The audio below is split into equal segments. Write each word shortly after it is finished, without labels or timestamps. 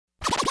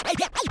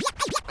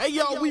Hey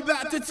yo, we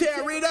about to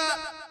tear it up.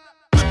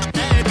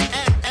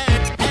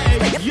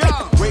 Hey, yo,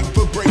 break it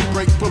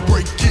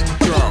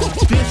down.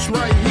 This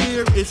right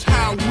here is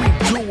how we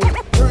do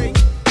it. Break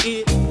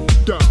it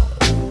down.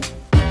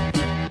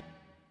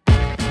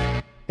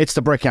 It's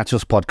the Breakout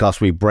Yours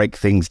podcast. We break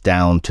things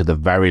down to the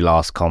very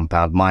last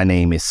compound. My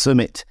name is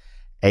Sumit,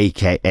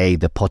 aka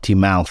the potty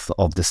mouth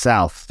of the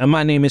South. And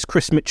my name is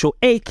Chris Mitchell,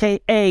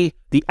 aka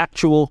the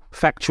actual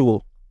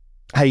factual.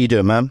 How you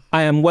doing, man?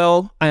 I am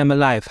well, I am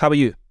alive. How are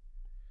you?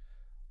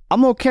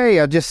 I'm okay.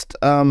 I just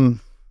it's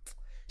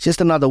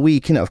just another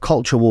week, of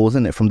culture wars,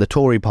 isn't it? From the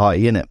Tory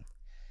party, innit?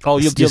 Oh,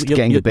 you're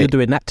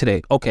doing that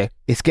today. Okay.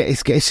 It's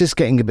just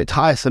getting a bit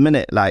tiresome,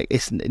 innit? Like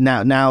it's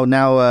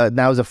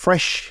now is a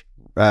fresh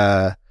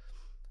derogatory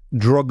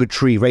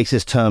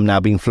racist term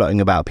now being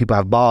floating about. People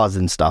have bars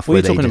and stuff. What are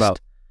you talking about?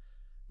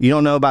 You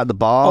don't know about the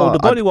bar? Oh, the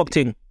gollywog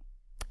thing.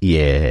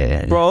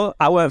 Yeah. Bro,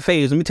 I weren't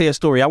phased. Let me tell you a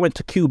story. I went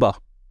to Cuba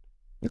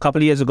a couple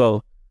of years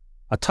ago.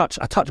 I touched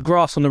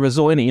grass on the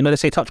resort, innit? You know they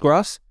say touch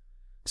grass?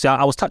 See,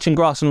 I was touching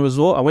grass on the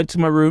resort. I went to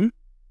my room.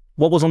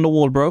 What was on the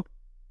wall, bro?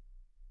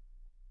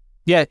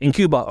 Yeah, in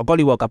Cuba, a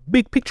gollywog. A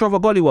big picture of a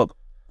gollywog.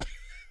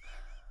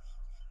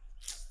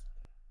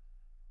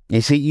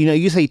 You see,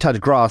 you say you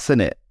touch grass,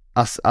 innit?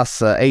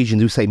 Us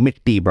Asians, we say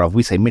mitti, bruv.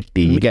 We say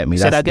mitti. You get me?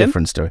 Say That's that a again?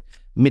 different story.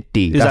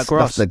 Mitti. Is that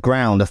grass? That's the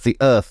ground. That's the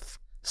earth.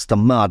 It's the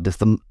mud. It's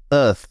the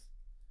earth.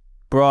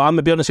 Bro, I'm going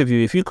to be honest with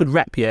you. If you could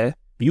rap, yeah,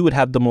 you would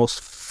have the most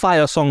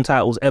fire song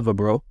titles ever,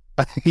 bro.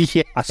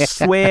 Yeah. I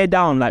swear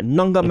down, like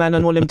Nunga Man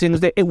and all them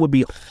things there, it would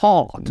be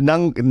hard.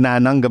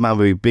 Nunga Man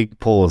would be big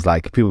pause.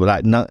 Like people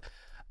like,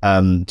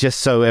 just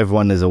so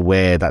everyone is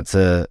aware,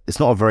 it's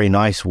not a very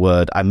nice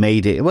word. I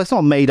made it. Well, it's not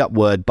a made up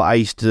word, but I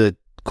used to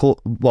go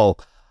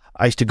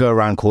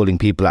around calling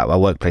people at my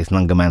workplace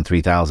Nunga Man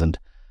 3000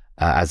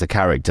 as a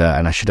character,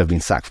 and I should have been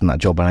sacked from that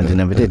job, and I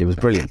never did. It was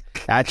brilliant.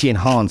 It actually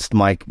enhanced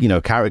my,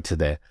 character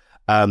there.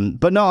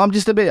 But no, I'm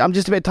just a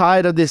bit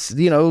tired of this,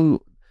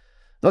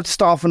 not to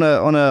start off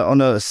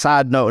on a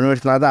sad note or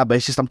anything like that, but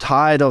it's just I'm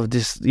tired of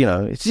this,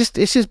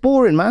 it's just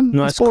boring, man.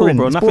 No, it's boring.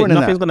 cool, bro. It's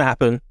Nothing's gonna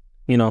happen.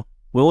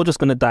 We're all just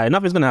gonna die.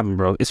 Nothing's gonna happen,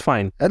 bro. It's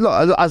fine.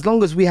 As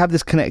long as we have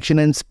this connection,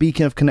 and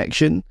speaking of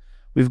connection,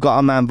 we've got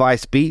our man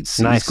Vice Beats.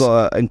 Nice. He's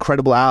got an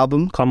incredible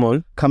album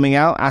coming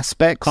out,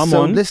 Aspects.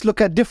 Let's look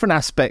at different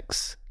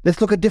aspects.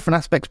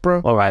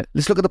 Bro. All right.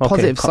 Let's look at the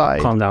positive side.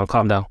 Calm down.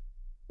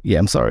 Yeah,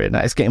 I'm sorry.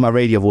 It's getting my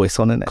radio voice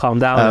on, isn't it? Calm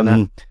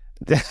down.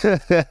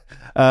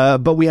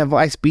 But we have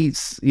Vice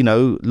Beats,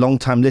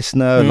 long-time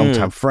listener,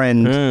 long-time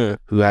friend,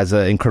 who has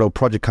an incredible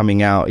project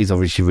coming out. He's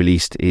obviously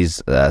released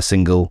his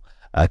single,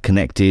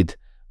 Connected,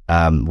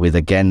 with,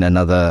 again,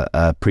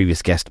 another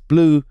previous guest,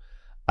 Blue.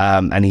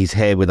 And he's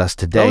here with us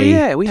today. Oh,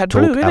 yeah, we had to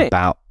talk Blue, innit?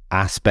 about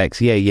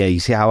Aspects. Yeah, you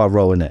see how I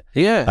roll in it.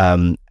 Yeah.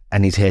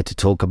 And he's here to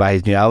talk about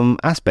his new album,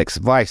 Aspects.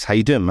 Vice, how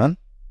you doing, man?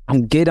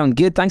 I'm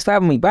good. Thanks for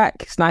having me back.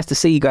 It's nice to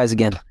see you guys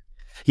again.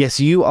 Yes,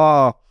 you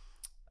are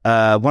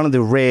one of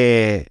the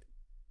rare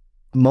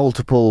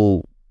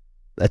multiple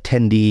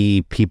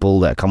attendee people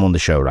that come on the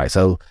show, right?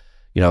 So,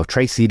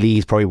 Tracy Lee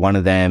is probably one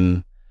of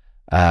them.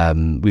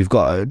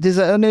 There's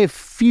only a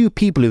few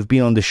people who've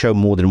been on the show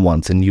more than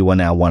once, and you are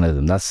now one of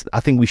them. I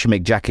think we should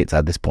make jackets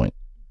at this point.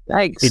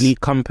 Thanks. Elite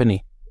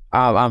company.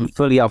 I'm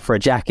fully up for a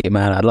jacket,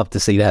 man. I'd love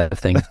to see that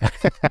thing.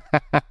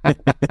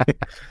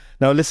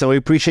 No, listen, we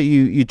appreciate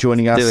you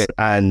joining us. Do it.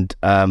 And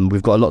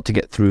we've got a lot to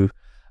get through.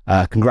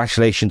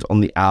 Congratulations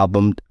on the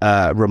album.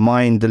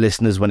 Remind the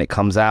listeners when it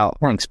comes out.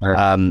 Thanks,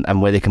 man.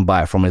 And where they can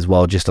buy it from as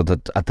well, just at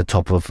the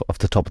top of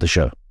the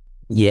show.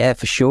 Yeah,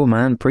 for sure,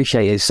 man.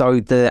 Appreciate it. So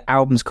the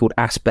album's called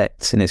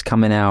Aspects, and it's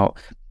coming out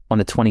on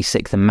the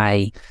 26th of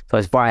May. So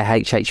it's via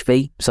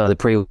HHV. So the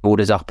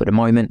pre-order's up at the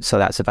moment. So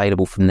that's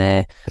available from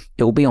there.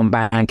 It will be on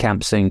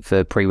Bandcamp soon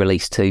for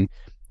pre-release too.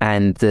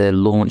 And the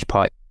launch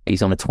party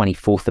is on the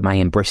 24th of May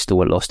in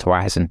Bristol at Lost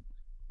Horizon.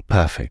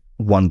 Perfect.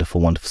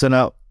 Wonderful. So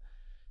now,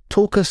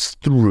 talk us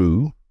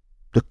through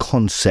the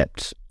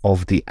concept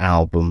of the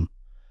album.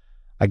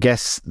 I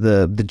guess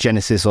the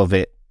genesis of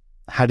it.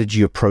 How did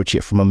you approach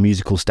it from a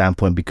musical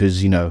standpoint?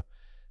 Because,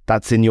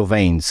 that's in your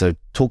veins. So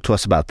talk to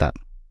us about that.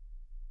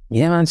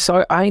 Yeah, man.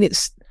 So,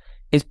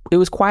 it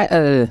was quite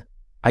an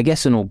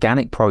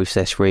organic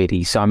process,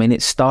 really. So,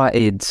 it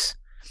started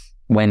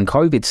when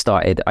COVID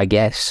started, I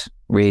guess,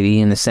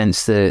 really, in the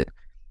sense that,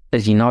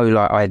 as you know,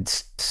 like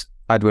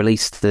I'd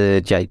released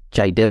the Jay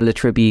Dilla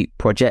tribute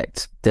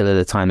project, Dilla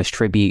the Timeless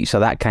Tribute. So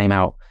that came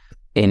out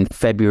in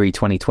February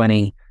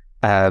 2020.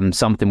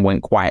 Something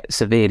went quite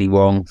severely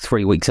wrong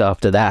 3 weeks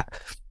after that.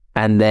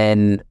 And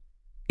then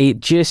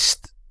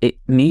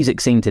music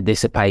seemed to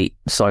dissipate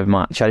so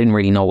much. I didn't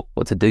really know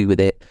what to do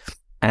with it.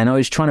 And I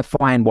was trying to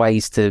find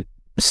ways to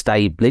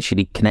stay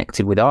literally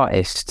connected with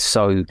artists.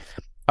 So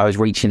I was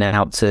reaching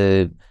out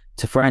to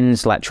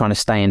friends, like trying to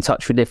stay in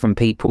touch with different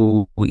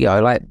people,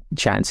 like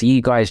chatting to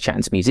you guys,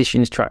 chatting to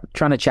musicians,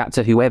 trying to chat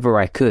to whoever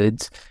I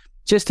could,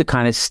 just to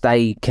kind of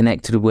stay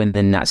connected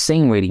within that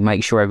scene, really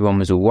make sure everyone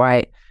was all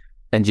right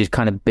and just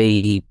kind of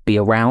be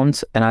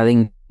around. And I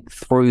think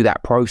through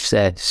that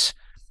process,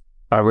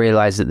 I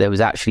realized that there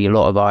was actually a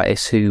lot of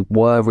artists who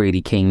were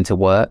really keen to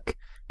work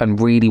and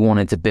really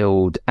wanted to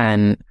build,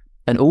 and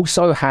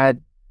also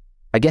had,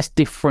 I guess,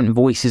 different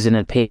voices and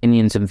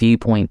opinions and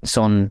viewpoints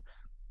on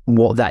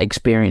what that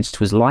experience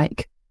was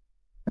like.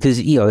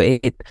 Because, you know,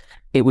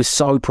 it was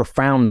so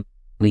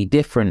profoundly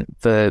different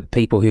for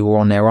people who were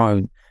on their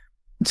own,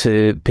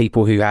 to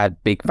people who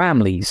had big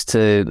families,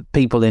 to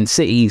people in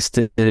cities,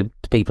 to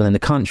people in the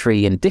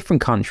country and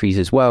different countries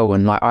as well.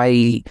 And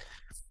like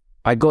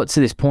I got to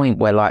this point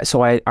where, like,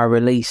 so I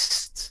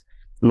released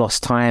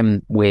Lost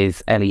Time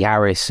with Ellie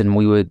Harris, and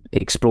we were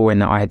exploring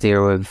the idea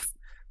of,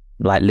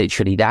 like,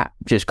 literally that,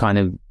 just kind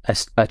of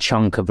a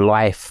chunk of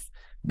life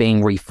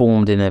being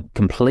reformed in a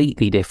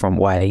completely different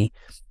way.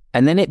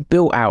 And then it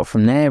built out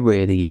from there,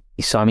 really.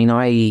 So, I mean,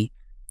 I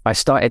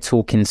started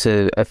talking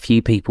to a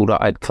few people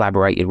that I'd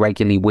collaborated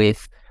regularly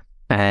with,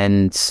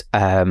 and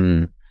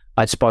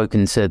I'd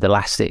spoken to The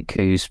Elastic,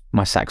 who's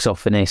my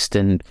saxophonist,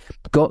 and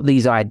got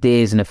these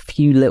ideas and a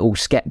few little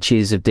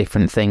sketches of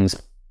different things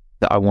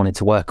that I wanted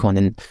to work on.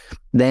 And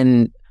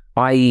then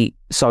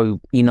so,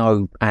 you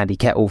know, Andy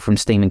Kettle from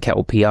Steam and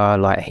Kettle PR,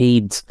 like,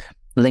 he'd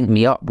linked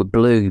me up with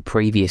Blue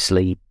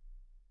previously,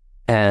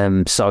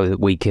 so that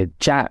we could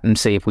chat and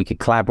see if we could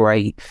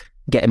collaborate,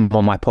 get him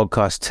on my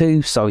podcast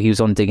too. So he was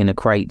on Digging the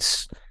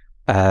Crates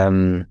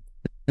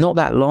not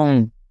that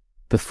long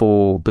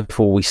before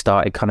we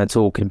started kind of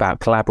talking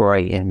about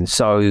collaborating.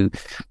 So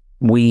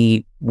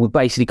we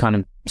basically kind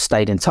of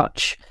stayed in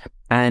touch,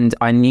 and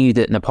I knew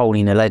that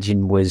Napoleon the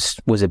Legend was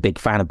a big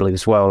fan of Blue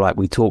as well. Like,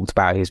 we talked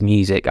about his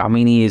music. I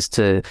mean, he's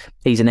an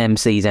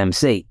MC's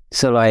MC.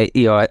 So, like,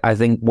 you know, I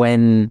think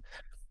when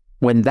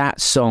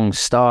that song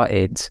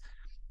started,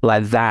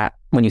 like that,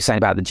 when you're saying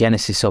about the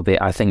genesis of it,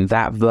 I think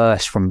that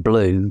verse from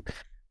Blue,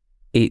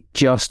 it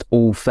just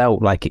all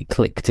felt like it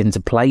clicked into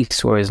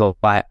place, whereas,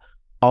 like,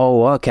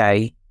 oh,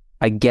 okay,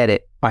 I get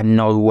it. I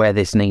know where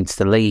this needs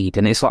to lead.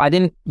 And it's like, I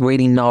didn't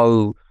really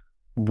know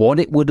what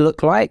it would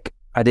look like.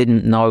 I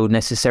didn't know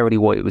necessarily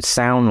what it would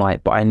sound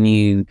like, but I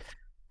knew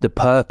the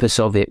purpose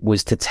of it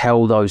was to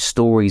tell those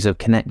stories of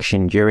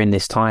connection during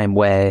this time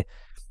where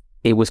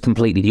it was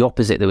completely the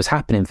opposite that was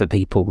happening for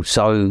people.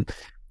 So,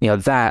 you know,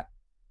 that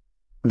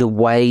the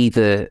way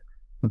that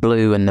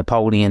Blue and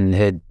Napoleon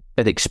had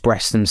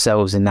expressed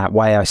themselves in that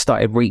way, I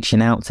started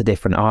reaching out to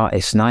different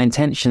artists, and I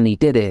intentionally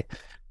did it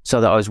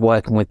so that I was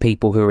working with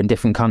people who are in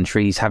different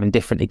countries, having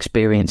different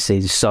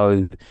experiences.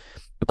 So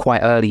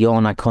quite early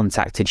on, I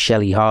contacted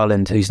Shelley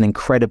Harland, who's an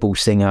incredible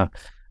singer.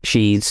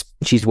 She's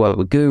worked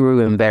with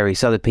Guru and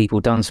various other people,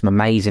 done some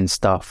amazing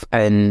stuff.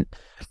 And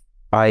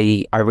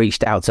I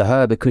reached out to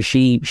her because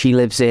she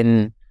lives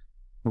in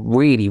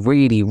really,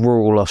 really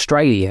rural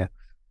Australia.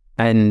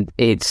 And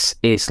it's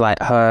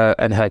like her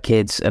and her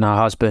kids and her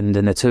husband,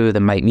 and the two of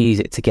them make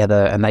music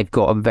together, and they've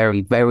got a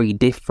very, very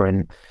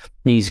different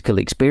musical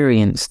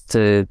experience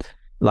to,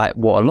 like,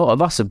 what a lot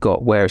of us have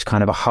got, where it's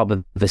kind of a hub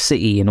of the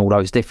city and all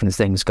those different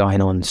things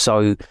going on.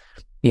 So,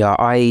 yeah,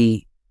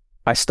 I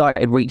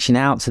started reaching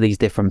out to these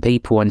different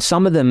people, and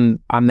some of them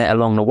I met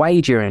along the way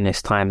during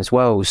this time as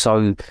well.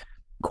 So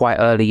quite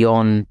early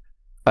on,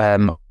 I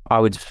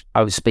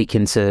was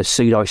speaking to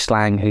Pseudo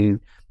Slang, who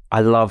I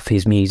love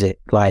his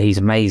music. Like, he's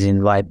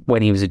amazing. Like,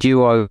 when he was a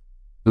duo,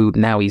 who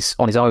now he's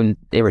on his own,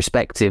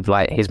 irrespective,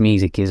 like, his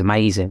music is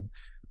amazing.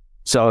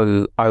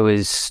 So I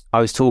was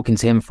talking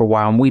to him for a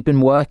while, and we'd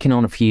been working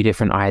on a few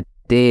different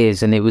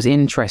ideas, and it was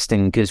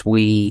interesting because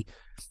we'd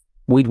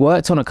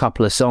worked on a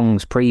couple of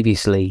songs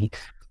previously,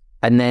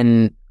 and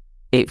then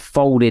it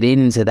folded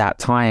into that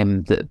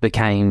time that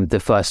became the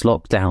first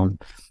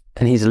lockdown,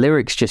 and his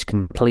lyrics just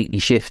completely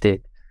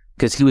shifted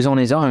because he was on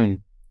his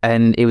own,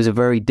 and it was a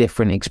very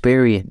different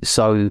experience.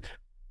 So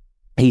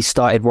he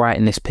started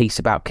writing this piece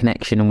about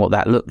connection and what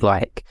that looked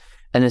like.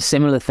 And a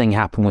similar thing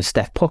happened with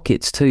Steph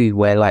Pockets too,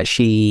 where, like,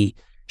 she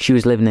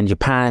was living in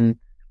Japan,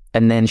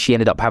 and then she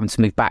ended up having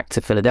to move back to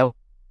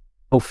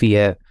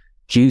Philadelphia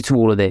due to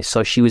all of this.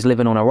 So she was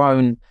living on her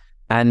own,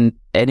 and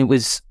it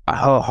was,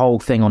 her whole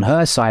thing on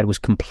her side was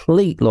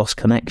complete lost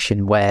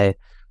connection, where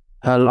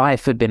her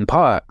life had been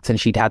parked and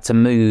she'd had to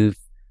move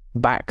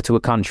back to a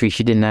country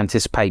she didn't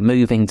anticipate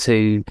moving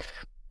to,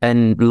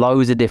 and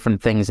loads of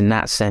different things in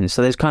that sense.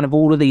 So there's kind of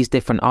all of these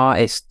different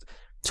artists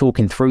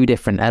talking through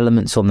different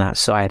elements on that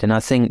side. And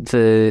I think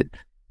the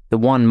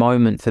one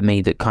moment for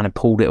me that kind of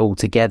pulled it all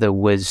together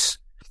was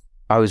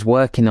I was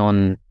working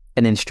on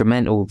an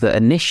instrumental that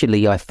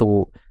initially I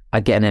thought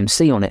I'd get an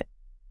MC on it.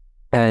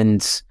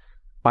 And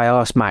I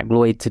asked Mac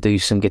Lloyd to do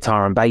some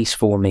guitar and bass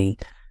for me.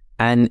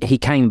 And he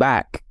came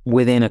back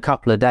within a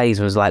couple of days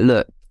and was like,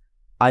 look,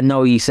 I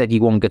know you said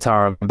you want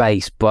guitar and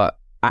bass, but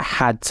I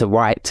had to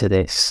write to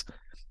this.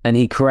 And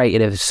he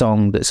created a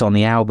song that's on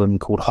the album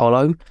called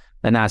Hollow,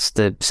 and that's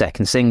the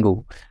second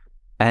single.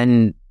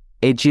 And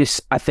it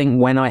just, I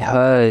think when I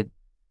heard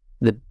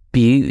the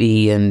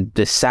beauty and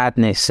the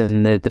sadness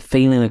and the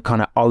feeling of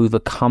kind of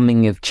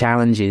overcoming of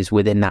challenges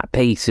within that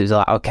piece, it was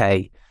like,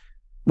 okay,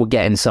 we're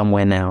getting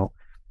somewhere now.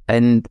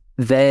 And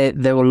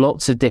there were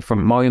lots of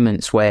different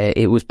moments where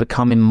it was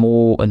becoming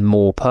more and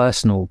more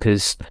personal,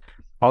 because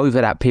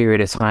over that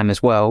period of time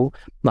as well,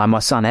 like my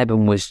son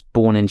Eben was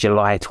born in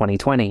July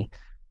 2020.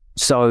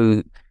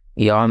 So,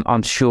 yeah,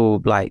 I'm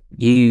sure like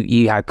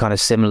you had kind of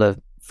similar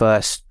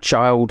first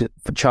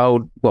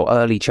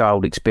early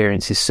child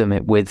experiences,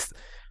 Sumit, with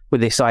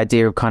this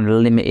idea of kind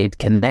of limited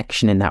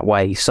connection in that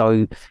way.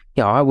 So,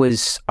 yeah, I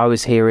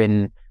was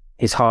hearing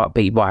his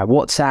heartbeat via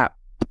WhatsApp.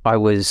 I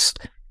was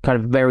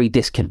kind of very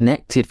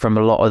disconnected from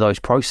a lot of those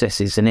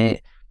processes, and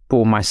it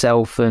brought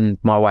myself and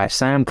my wife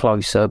Sam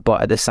closer,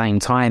 but at the same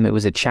time it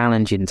was a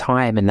challenging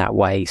time in that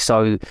way.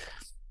 So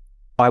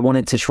I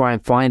wanted to try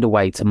and find a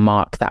way to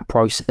mark that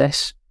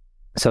process.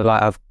 So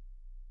like I've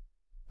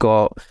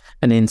got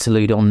an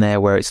interlude on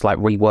there where it's like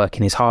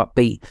reworking his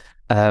heartbeat,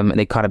 and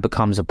it kind of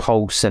becomes a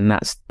pulse, and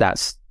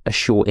that's a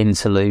short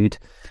interlude,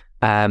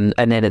 and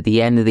then at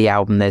the end of the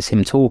album there's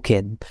him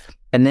talking.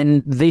 And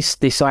then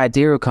this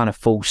idea of kind of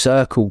full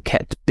circle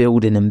kept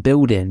building and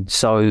building.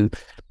 So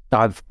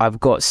I've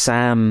got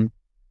Sam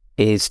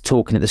is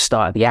talking at the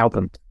start of the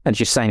album and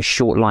just saying a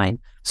short line.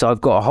 So I've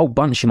got a whole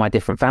bunch of my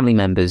different family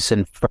members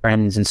and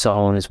friends and so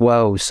on as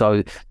well.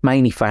 So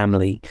mainly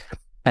family,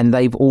 and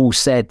they've all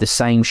said the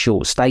same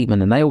short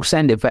statement, and they all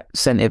sent it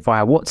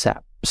via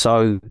WhatsApp.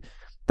 So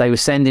they were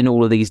sending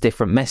all of these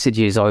different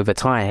messages over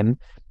time,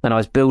 and I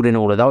was building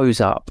all of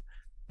those up.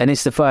 And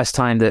it's the first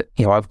time that,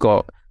 you know, I've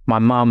got my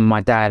mum,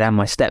 my dad, and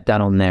my stepdad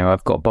on there.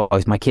 I've got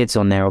both my kids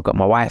on there. I've got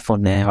my wife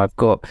on there. I've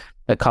got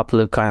a couple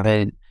of kind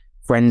of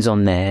friends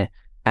on there,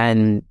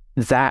 and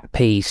that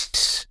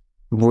piece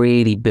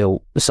really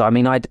built. So I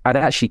mean, I'd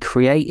actually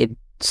created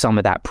some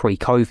of that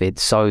pre-COVID.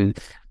 So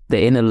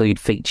the interlude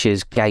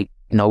features Gabe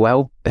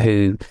Noel,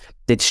 who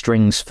did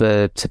strings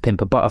for To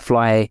Pimp a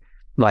Butterfly.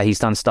 Like he's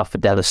done stuff for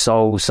De La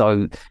Soul.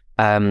 So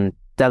De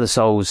La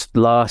Soul's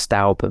last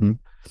album,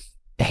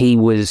 he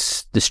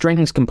was the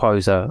strings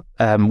composer.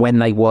 When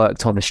they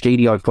worked on a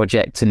studio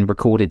project and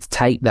recorded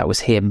tape, that was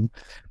him.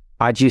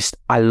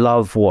 I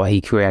love what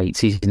he creates.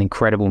 He's an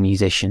incredible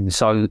musician.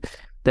 So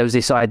there was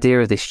this idea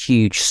of this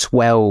huge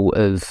swell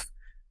of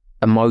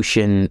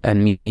emotion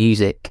and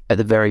music at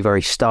the very,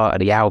 very start of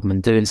the album,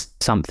 and doing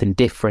something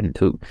different.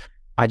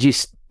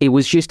 It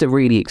was just a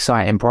really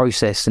exciting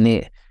process,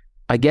 and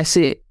I guess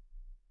it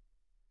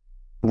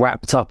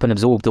wrapped up and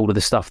absorbed all of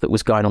the stuff that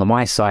was going on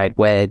my side,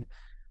 where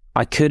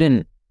I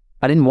didn't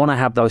want to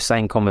have those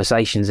same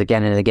conversations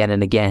again and again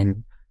and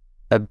again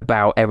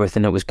about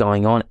everything that was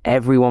going on.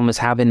 Everyone was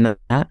having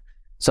that.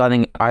 So I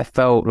think I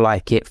felt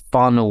like it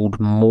funneled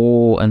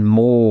more and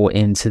more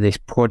into this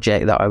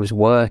project that I was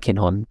working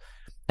on.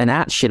 And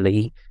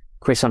actually,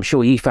 Chris, I'm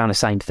sure you found the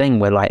same thing,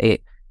 where like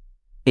it,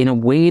 in a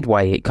weird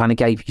way, it kind of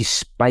gave you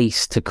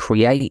space to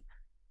create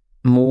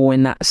more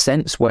in that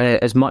sense,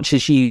 where as much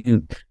as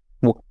you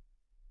were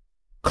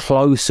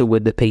closer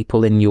with the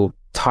people in your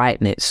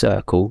tight-knit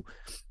circle,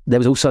 there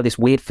was also this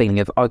weird feeling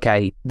of,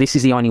 okay, this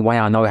is the only way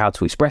I know how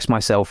to express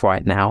myself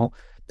right now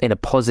in a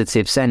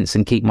positive sense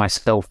and keep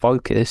myself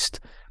focused.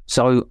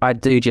 So I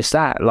do just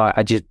that. Like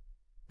I just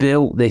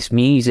built this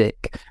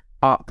music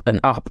up and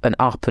up and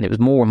up, and it was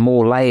more and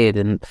more layered.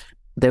 And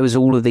there was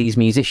all of these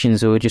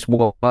musicians who were just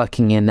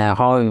working in their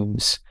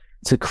homes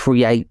to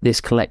create this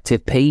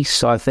collective piece.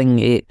 So I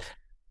think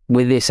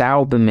with this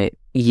album,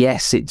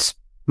 yes, it's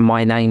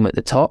my name at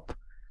the top,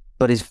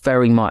 but it's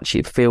very much,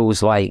 it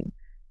feels like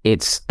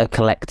it's a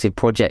collective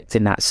project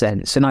in that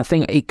sense. And I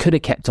think it could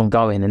have kept on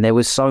going, and there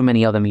was so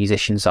many other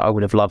musicians that I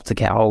would have loved to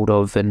get hold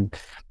of and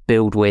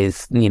build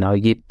with, you know,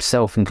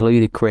 yourself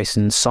included, Chris,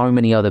 and so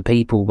many other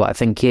people. But I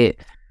think it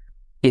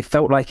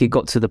felt like it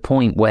got to the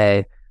point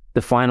where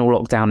the final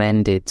lockdown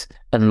ended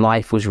and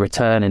life was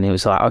returning. It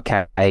was like,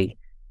 okay,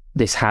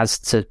 this has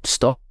to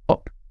stop.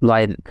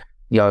 Like,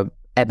 you know,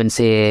 Eben's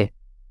here,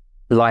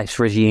 life's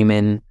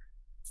resuming,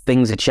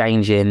 things are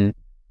changing,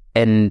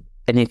 and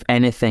if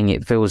anything,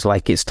 it feels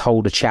like it's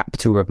told a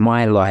chapter of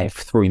my life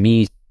through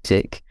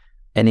music,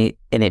 and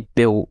it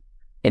built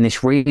in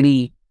this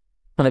really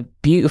kind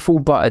of beautiful,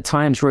 but at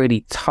times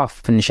really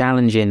tough and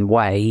challenging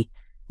way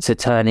to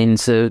turn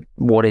into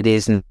what it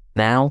is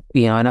now.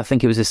 You know, and I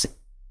think it was a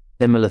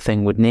similar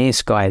thing with Near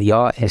Sky, the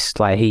artist.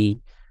 Like he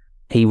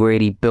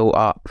really built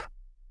up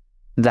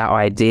that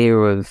idea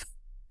of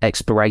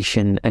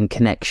exploration and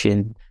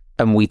connection,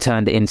 and we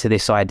turned it into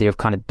this idea of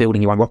kind of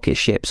building your own rocket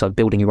ship, so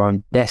building your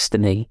own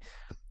destiny.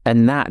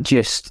 And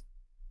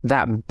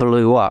that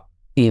blew up,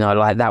 you know,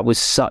 like that was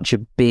such a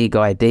big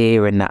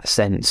idea in that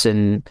sense.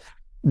 And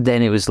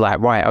then it was like,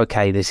 right,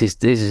 okay, this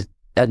is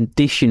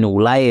additional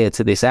layer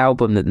to this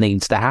album that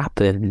needs to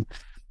happen.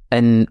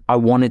 And I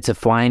wanted to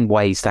find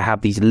ways to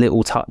have these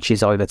little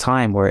touches over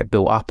time where it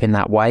built up in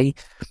that way.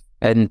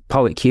 And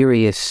Poet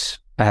Curious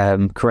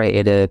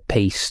created a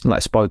piece, like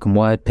a spoken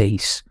word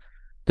piece,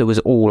 that was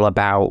all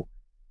about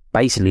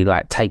basically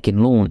like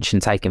taking launch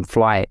and taking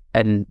flight.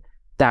 And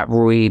that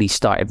really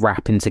started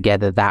wrapping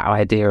together that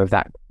idea of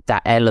that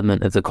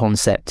element of the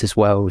concept as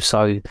well.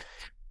 So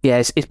yeah,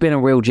 it's been a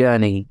real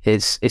journey.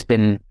 It's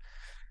been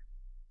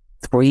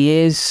 3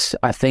 years,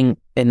 I think,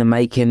 in the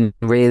making,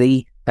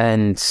 really.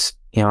 And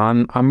you know,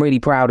 I'm really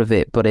proud of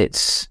it, but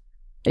it's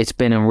it's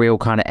been a real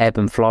kind of ebb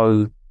and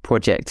flow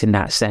project in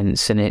that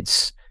sense. And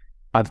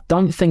I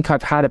don't think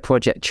I've had a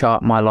project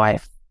chart my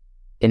life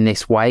in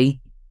this way.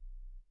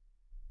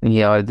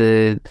 You know,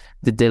 the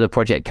Dilla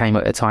project came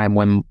at a time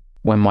when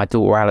my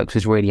daughter Alex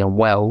was really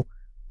unwell,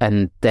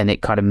 and then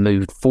it kind of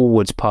moved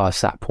forwards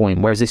past that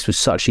point. Whereas this was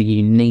such a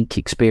unique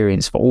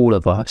experience for all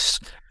of us.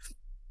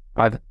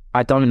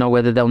 I don't know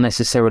whether there'll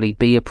necessarily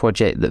be a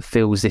project that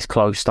feels this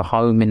close to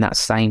home in that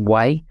same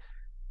way.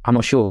 I'm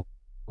not sure.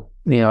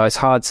 You know, it's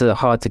hard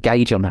to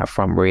gauge on that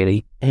front,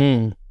 really.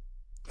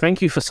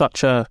 Thank you for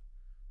such an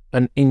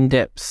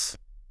in-depth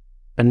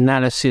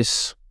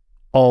analysis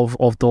of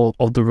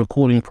the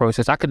recording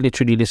process. I could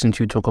literally listen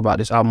to you talk about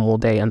this album all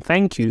day. And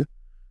thank you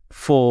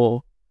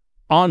for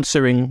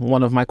answering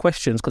one of my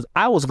questions, because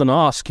I was going to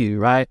ask you,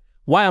 right?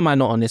 Why am I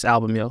not on this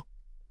album, yo?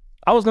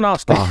 I was going to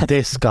ask you. Oh,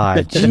 this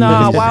guy.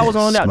 Nah, why I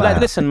wasn't on that? Man.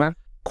 Like, listen, man,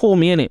 call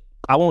me in it.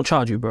 I won't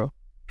charge you, bro.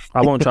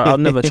 I won't charge. I'll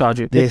never charge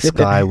you. This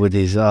guy with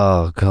his,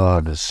 oh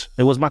God.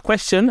 It was my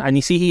question, and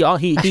you see,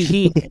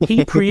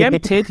 he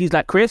preempted. He's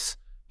like, Chris,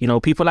 you know,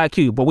 people like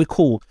you, but we're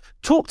cool.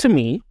 Talk to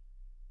me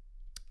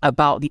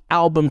about the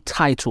album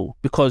title,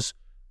 because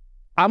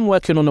I'm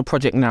working on a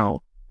project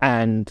now,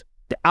 and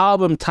the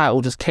album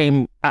title just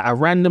came at a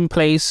random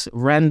place,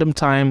 random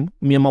time.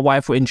 Me and my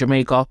wife were in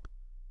Jamaica,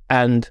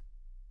 and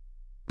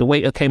the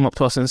waiter came up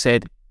to us and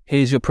said,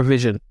 "Here's your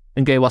provision,"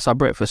 and gave us our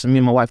breakfast. And me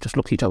and my wife just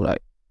looked at each other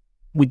like,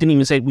 we didn't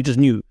even say it, we just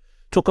knew.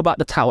 Talk about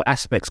the title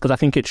aspects, because I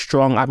think it's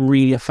strong. I'm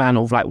really a fan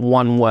of like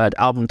one word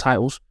album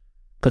titles,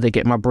 because they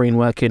get my brain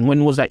working.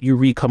 When was that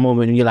eureka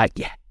moment and you're like,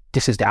 yeah,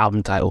 this is the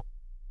album title?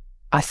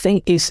 I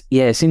think it's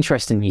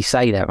interesting you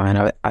say that,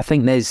 man. I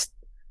think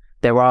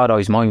there are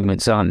those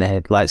moments, aren't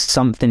there? Like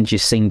something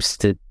just seems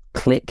to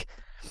click.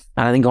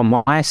 And I think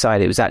on my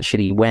side, it was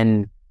actually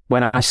when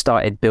I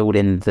started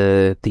building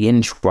the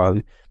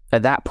intro.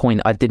 At that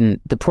point,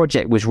 the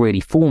project was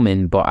really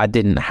forming, but I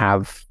didn't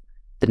have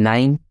the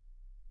name.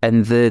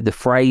 And the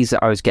phrase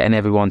that I was getting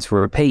everyone to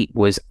repeat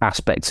was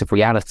aspects of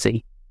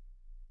reality.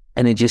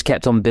 And it just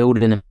kept on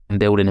building and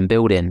building and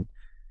building.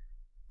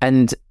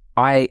 And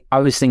I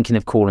was thinking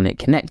of calling it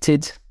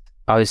Connected.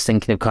 I was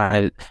thinking of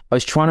I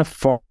was trying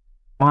to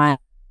find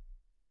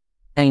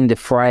a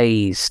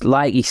phrase.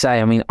 Like you say,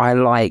 I mean, I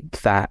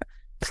like that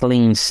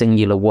clean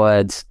singular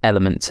words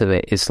element to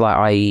it. It's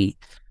like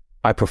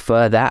I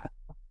prefer that,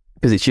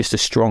 because it's just a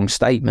strong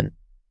statement.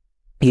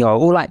 You know,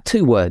 or like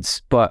two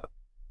words, but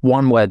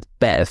one word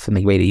better for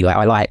me, really. Like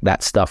I like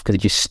that stuff because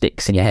it just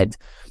sticks in your head.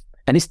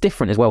 And it's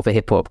different as well for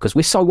hip hop, because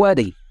we're so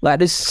wordy. Like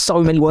there's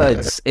so many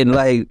words in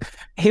like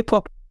hip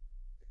hop.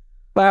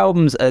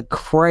 Albums are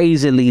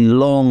crazily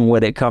long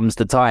when it comes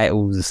to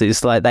titles.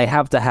 It's like they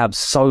have to have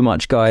so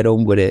much going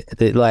on with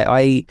it. Like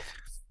I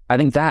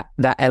think that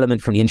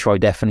element from the intro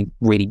definitely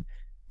really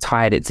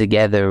tied it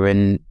together,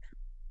 and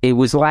it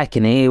was like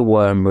an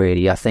earworm,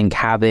 really. I think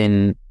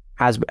having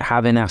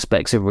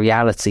aspects of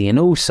reality, and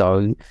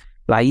also,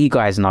 like you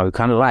guys know,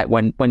 kind of like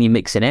when you're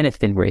mixing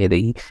anything,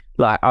 really.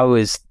 Like I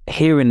was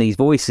hearing these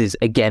voices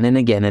again and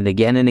again and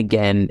again and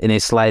again, and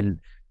it's like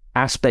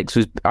aspects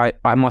was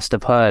I must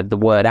have heard the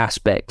word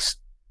aspects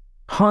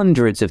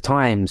hundreds of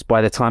times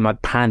by the time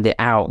I'd panned it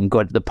out and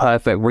got the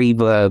perfect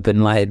reverb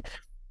and like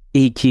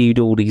EQ'd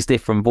all these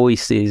different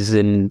voices,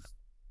 and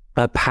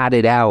I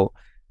padded out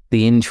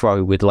the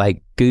intro with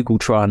like Google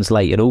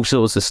Translate and all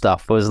sorts of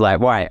stuff. I was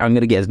like, right, I'm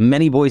going to get as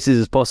many voices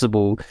as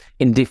possible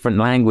in different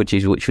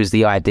languages, which was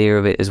the idea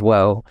of it as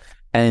well.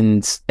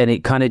 And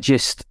it kind of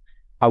just,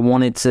 I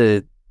wanted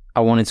to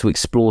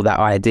explore that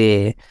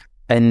idea,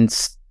 and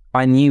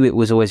I knew it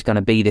was always going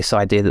to be this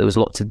idea that there was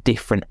lots of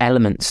different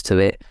elements to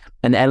it.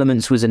 And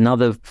elements was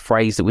another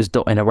phrase that was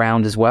dotting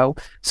around as well.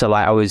 So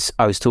like I was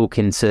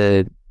talking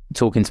to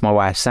my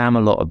wife Sam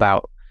a lot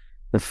about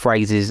the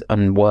phrases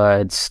and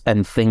words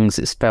and things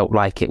that felt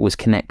like it was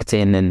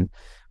connecting,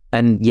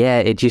 and yeah,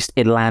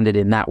 it landed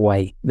in that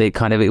way.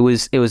 It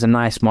was a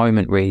nice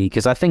moment, really,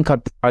 because I think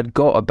I'd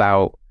got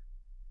about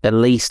at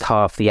least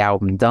half the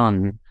album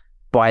done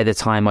by the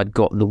time I'd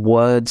got the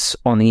words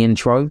on the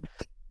intro.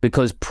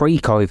 Because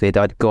pre-COVID,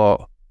 I'd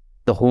got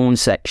the horn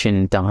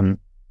section done.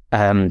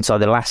 So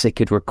the Lassic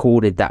had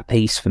recorded that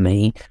piece for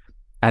me.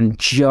 And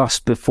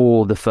just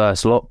before the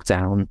first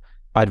lockdown,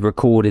 I'd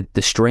recorded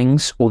the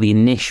strings, or the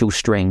initial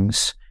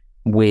strings,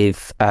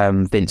 with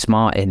Vince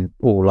Martin,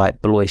 or like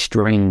Beloy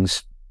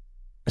Strings.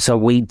 So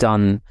we'd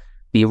done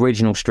the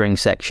original string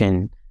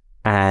section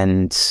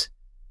and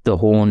the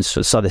horns,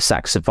 so the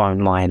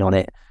saxophone line on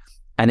it.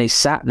 And it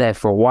sat there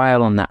for a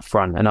while on that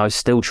front, and I was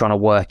still trying to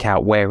work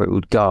out where it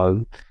would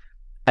go.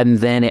 And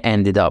then it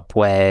ended up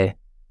where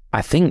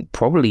I think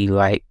probably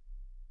like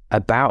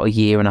about a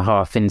year and a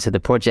half into the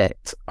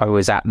project, I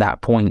was at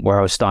that point where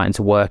I was starting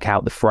to work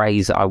out the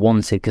phrase that I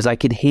wanted, because I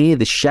could hear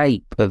the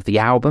shape of the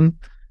album.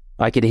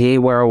 I could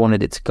hear where I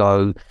wanted it to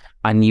go.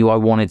 I knew I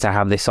wanted to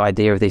have this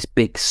idea of this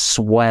big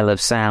swell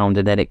of sound,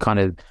 and then it kind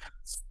of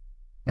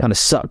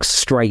sucks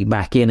straight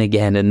back in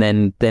again. And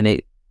then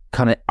it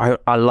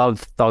I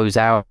love those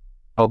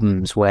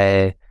albums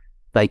where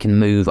they can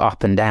move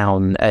up and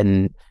down,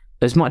 and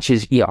as much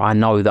as, yeah, I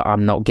know that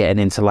I'm not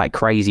getting into like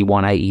crazy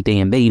 180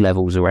 D&B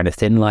levels or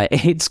anything, like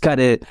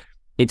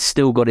it's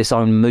still got its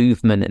own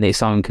movement and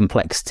its own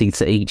complexity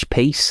to each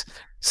piece.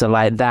 So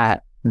like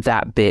that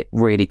bit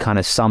really kind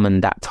of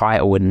summoned that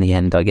title in the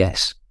end, I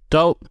guess.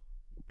 Dope.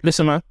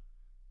 Listen, man,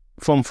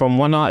 from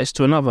one artist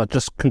to another,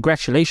 just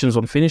congratulations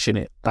on finishing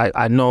it.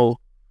 I know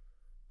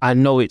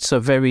it's a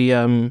very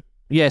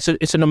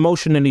it's an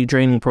emotionally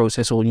draining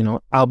process, or, you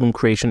know, album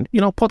creation,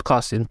 you know,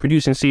 podcasting,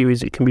 producing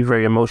series, it can be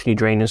very emotionally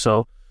draining.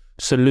 So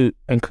salute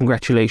and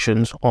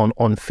congratulations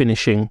on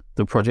finishing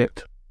the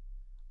project.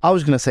 I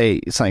was going to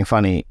say something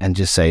funny and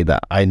just say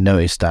that I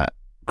noticed that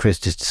Chris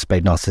just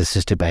displayed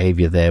narcissistic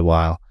behavior there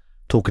while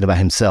talking about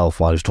himself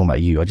while he was talking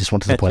about you. I just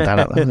wanted to point that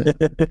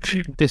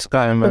out. This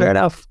guy, man. Fair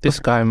enough. This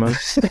guy, man.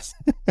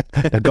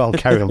 Go on,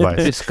 carry on, boys.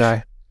 This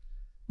guy.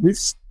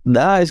 It's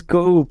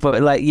cool,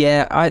 but like,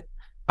 yeah,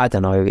 I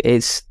don't know.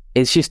 It's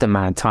just a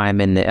mad time,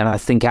 isn't it? And I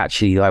think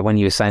actually, like when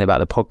you were saying about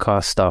the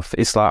podcast stuff,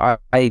 it's like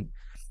I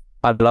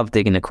love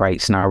digging the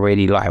crates and I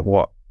really like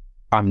what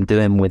I'm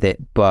doing with it,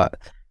 but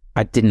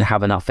I didn't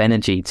have enough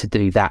energy to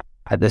do that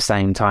at the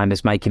same time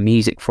as making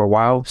music for a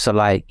while. So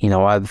like, you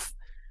know, I've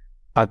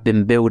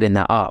been building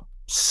that up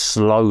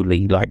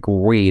slowly, like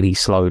really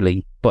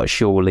slowly but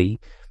surely.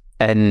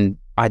 And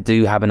I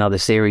do have another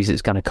series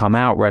that's going to come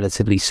out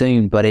relatively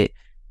soon, but it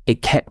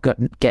kept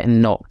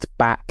getting knocked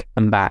back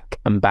and back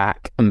and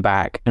back and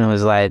back. And I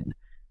was like,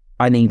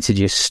 I need to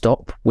just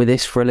stop with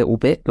this for a little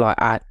bit.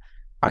 Like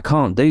I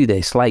can't do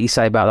this. Like you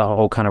say about the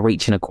whole kind of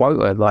reaching a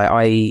quota, like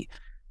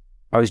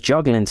I was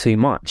juggling too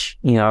much.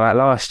 You know, like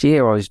last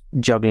year I was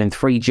juggling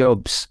 3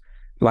 jobs,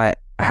 like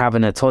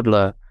having a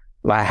toddler,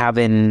 like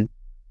having,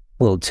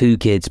 well, 2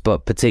 kids,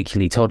 but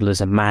particularly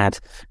toddlers are mad,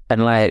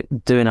 and like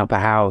doing up a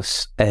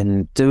house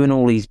and doing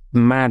all these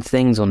mad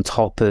things on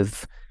top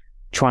of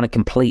trying to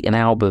complete an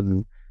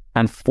album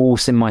and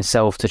forcing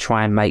myself to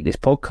try and make this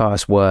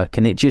podcast work.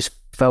 And it just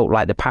felt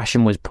like the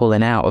passion was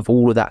pulling out of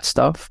all of that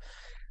stuff.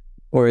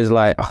 Whereas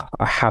like, oh,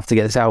 I have to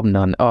get this album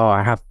done. Oh,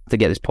 I have to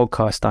get this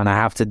podcast done. I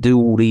have to do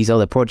all these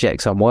other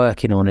projects I'm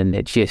working on. And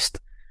it just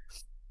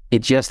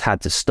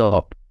had to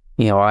stop.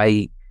 You know,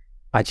 I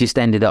just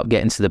ended up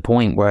getting to the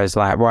point where I was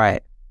like,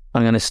 right,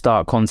 I'm going to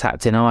start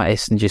contacting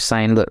artists and just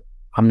saying, look,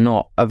 I'm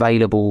not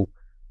available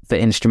for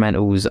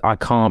instrumentals. I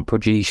can't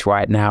produce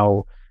right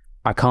now.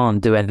 I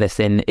can't do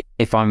anything.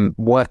 If I'm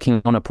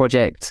working on a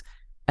project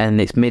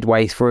and it's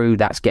midway through,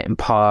 that's getting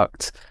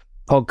parked.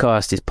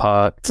 Podcast is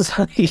parked.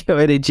 You know,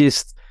 and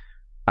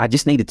I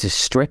just needed to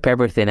strip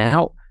everything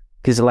out,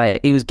 because like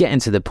it was getting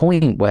to the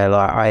point where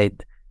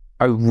like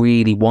I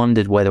really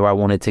wondered whether I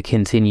wanted to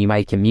continue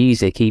making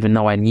music, even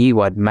though I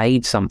knew I'd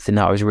made something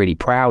that I was really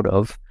proud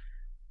of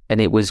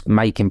and it was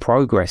making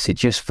progress. It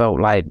just felt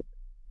like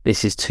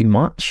this is too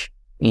much.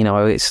 You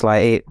know, it's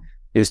like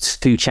it was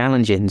too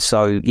challenging.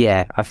 So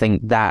yeah, I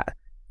think that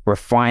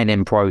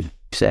refining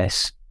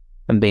process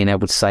and being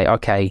able to say,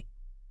 okay,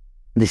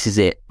 this is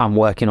it. I'm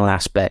working on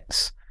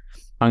aspects.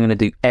 I'm going to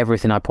do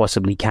everything I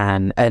possibly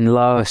can. And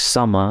last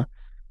summer,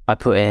 I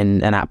put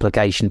in an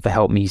application for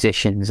Help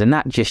Musicians, and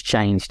that just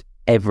changed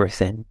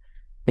everything.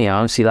 You know,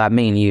 obviously, like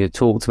me and you have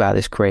talked about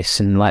this, Chris,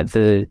 and like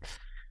the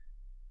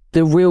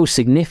real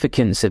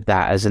significance of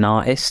that as an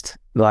artist.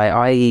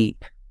 Like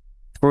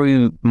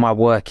through my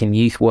work in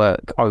youth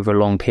work over a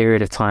long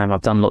period of time,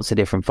 I've done lots of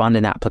different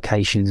funding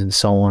applications and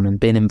so on, and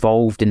been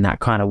involved in that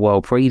kind of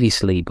world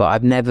previously, but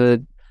I've never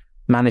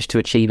managed to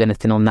achieve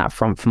anything on that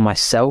front for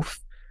myself.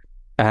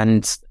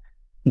 And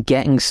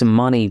getting some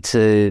money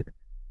to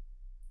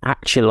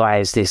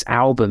actualize this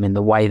album in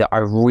the way that I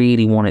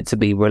really want it to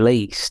be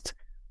released,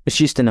 it's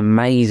just an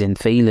amazing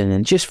feeling.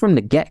 And just from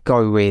the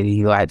get-go,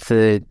 really, like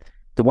the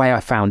way I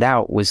found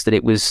out was that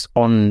it was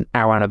on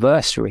our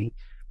anniversary.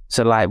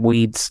 So like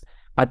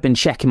I'd been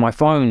checking my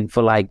phone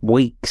for like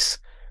weeks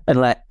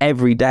and like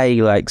every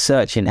day, like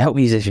searching help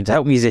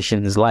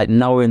musicians, like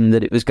knowing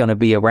that it was going to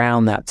be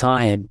around that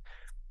time.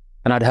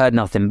 And I'd heard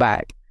nothing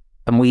back.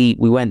 And we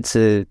went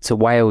to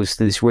Wales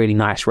to this really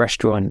nice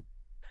restaurant,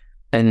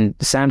 and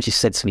Sam just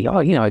said to me,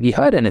 oh, you know, have you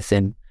heard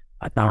anything?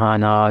 No, I've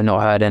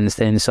not heard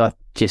anything. So I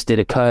just did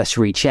a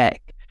cursory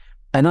check.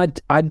 And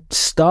I'd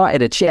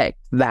started a check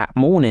that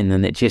morning,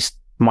 and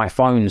my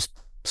phone's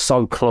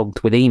so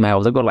clogged with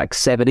emails. I've got like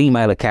 7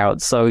 email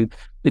accounts. So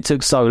it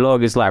took so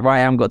long. It's like, right, I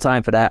haven't got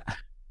time for that.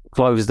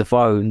 Closed the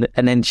phone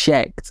and then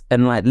checked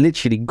and like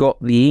literally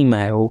got the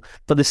email,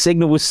 but the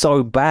signal was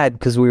so bad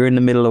because we were in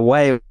the middle of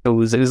Wales.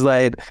 It was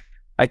like,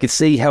 I could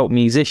see Help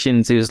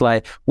Musicians. It was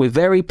like, we're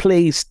very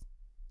pleased.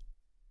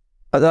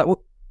 I was like,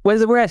 where's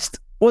the rest?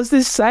 What's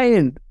this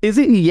saying? Is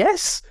it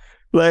yes?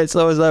 Like,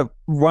 so I was like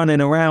running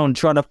around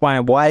trying to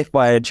find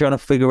Wi-Fi and trying to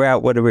figure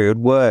out whether it would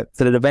work.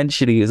 So then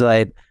eventually it was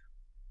like,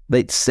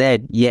 they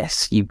said,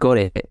 yes, you've got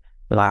it.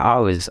 Like I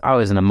was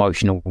an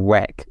emotional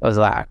wreck. I was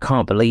like, I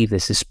can't believe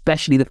this,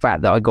 especially the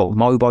fact that I got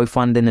Mobo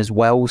funding as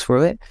well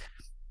through it.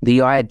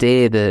 The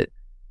idea that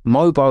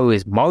Mobo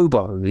is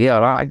Mobo. Yeah,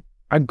 like,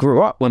 I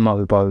grew up with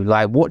Mobo.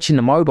 Like watching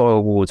the Mobo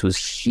Awards was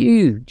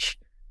huge.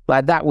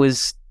 Like that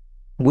was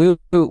we're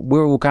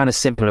all kind of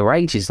similar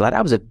ages. Like,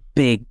 that was a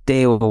big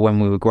deal when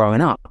we were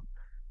growing up.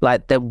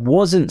 Like, there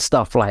wasn't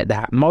stuff like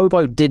that.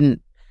 Mobo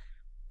didn't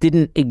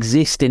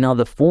exist in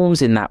other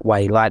forms in that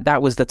way. Like,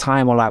 that was the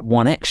time of like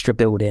 1Xtra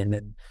building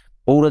and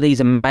all of these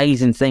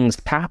amazing things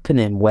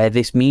happening where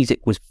this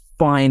music was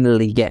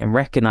finally getting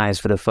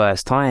recognized for the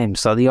first time.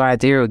 So the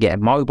idea of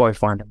getting Mobo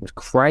funded was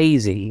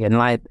crazy, and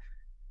like,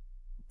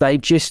 they've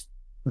just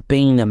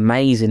been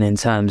amazing in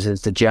terms of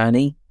the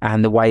journey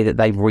and the way that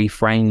they've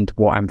reframed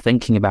what I'm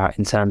thinking about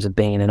in terms of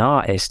being an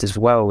artist as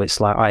well. It's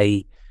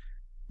like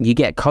you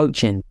get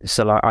coaching.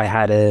 So like, I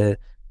had a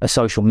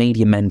social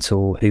media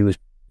mentor who was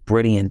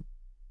brilliant.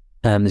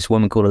 This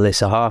woman called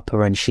Alyssa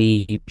Harper, and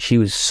she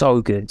was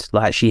so good.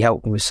 Like, she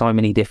helped me with so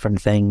many different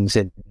things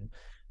and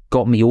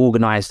got me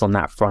organized on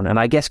that front. And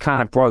I guess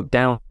kind of broke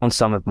down on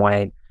some of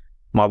my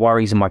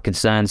worries and my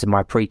concerns and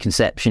my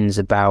preconceptions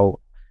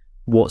about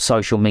what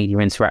social media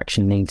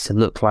interaction needs to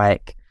look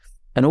like,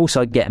 and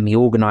also getting me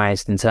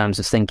organized in terms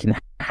of thinking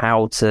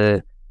how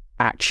to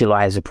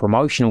actualize a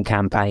promotional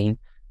campaign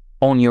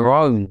on your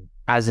own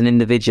as an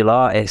individual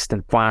artist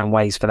and find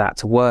ways for that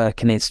to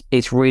work. And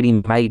it's really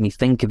made me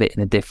think of it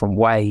in a different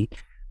way.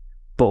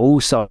 But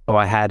also,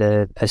 I had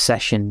a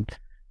session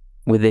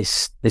with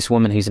this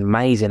woman who's an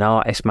amazing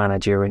artist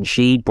manager, and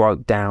she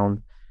broke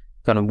down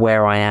kind of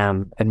where I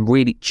am and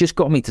really just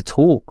got me to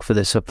talk for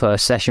this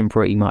first session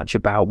pretty much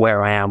about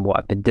where I am, what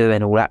I've been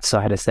doing, all that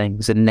side of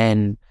things, and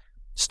then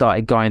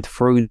started going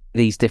through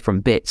these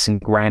different bits in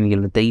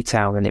granular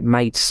detail, and it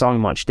made so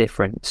much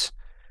difference.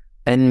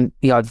 And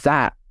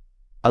that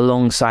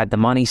alongside the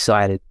money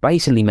side, it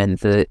basically meant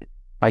that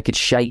I could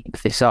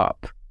shape this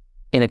up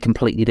in a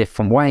completely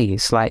different way.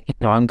 It's like,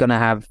 I'm going to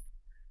have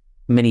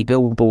mini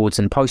billboards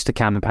and poster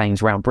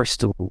campaigns around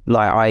Bristol.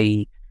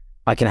 Like,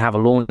 I can have a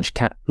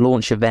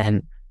launch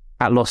event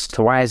at Lost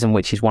Horizon,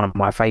 which is one of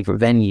my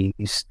favourite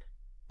venues.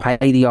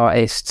 Pay the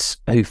artists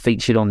who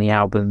featured on the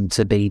album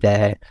to be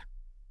there.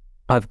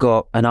 I've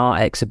got an art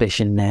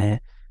exhibition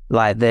there.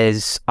 Like,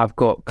 I've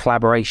got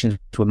collaborations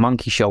with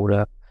Monkey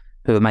Shoulder,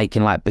 who are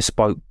making like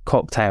bespoke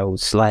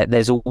cocktails. Like,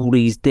 there's all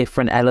these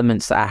different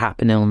elements that are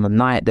happening on the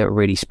night that are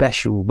really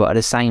special. But at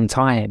the same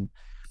time,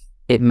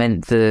 it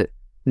meant that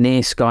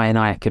Near Sky and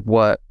I could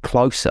work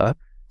closer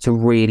to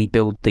really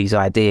build these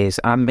ideas.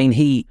 I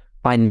mean,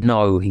 I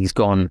know he's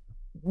gone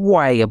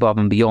way above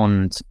and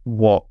beyond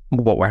what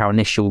our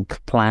initial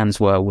plans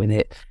were with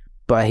it,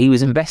 but he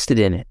was invested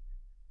in it.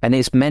 And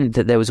it's meant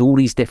that there was all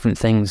these different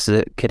things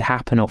that could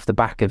happen off the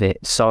back of it.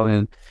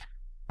 So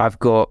I've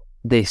got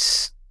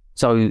this,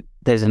 so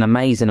there's an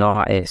amazing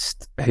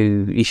artist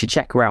who, you should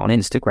check her out on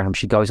Instagram.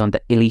 She goes under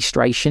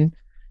Illustration,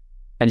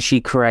 and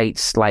she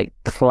creates like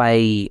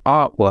clay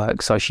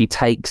artwork. So she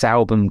takes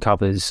album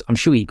covers. I'm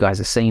sure you guys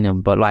have seen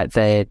them, but like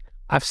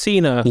I've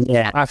seen her.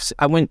 Yeah.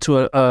 I went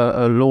to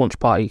a launch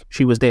party.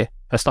 She was there.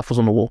 Her stuff was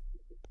on the wall.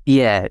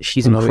 Yeah,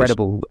 she's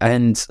incredible.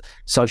 And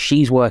so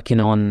she's working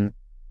on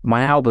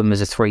my album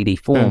as a 3D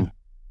form.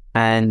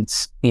 And,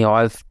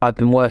 I've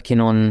been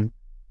working on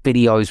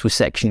videos with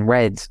Section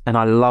Red, and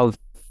I love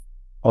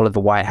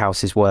Oliver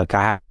Whitehouse's work.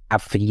 I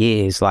have for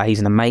years. Like, he's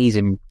an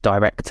amazing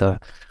director.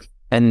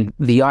 And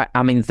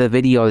the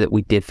video that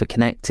we did for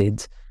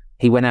Connected,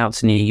 he went out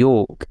to New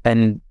York,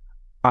 and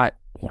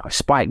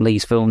Spike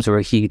Lee's films are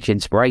a huge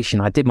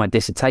inspiration. I did my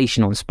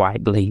dissertation on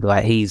Spike Lee.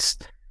 Like, he's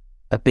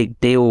a big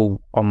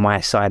deal on my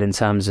side in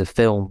terms of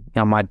film.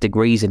 My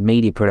degree's in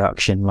media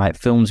production. Like,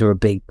 films are a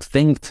big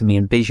thing for me,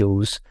 and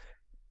visuals.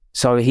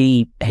 So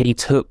he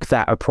took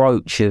that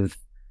approach of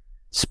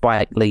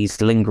Spike Lee's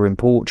lingering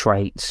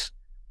portraits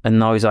and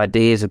those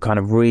ideas of kind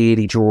of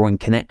really drawing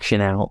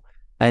connection out,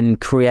 and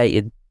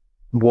created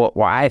what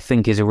I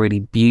think is a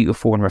really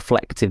beautiful and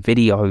reflective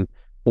video,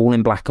 all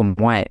in black and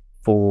white,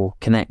 for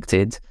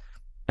Connected.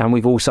 And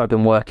we've also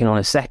been working on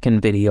a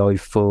second video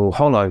for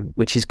Hollow,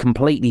 which is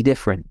completely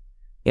different.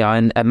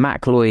 And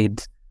Mac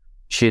Lloyd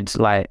should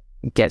like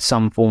get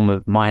some form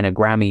of minor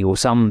Grammy or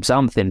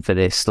something for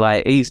this.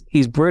 Like,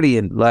 he's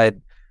brilliant. Like,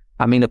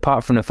 I mean,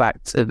 apart from the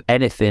fact of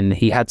anything,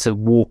 he had to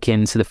walk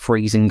into the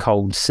freezing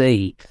cold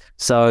sea.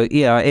 So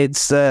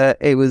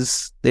it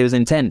was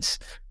intense.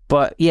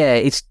 But yeah,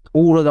 it's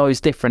all of those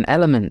different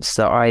elements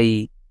that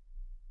I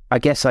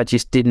guess I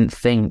just didn't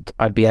think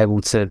I'd be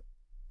able to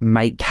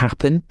make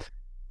happen.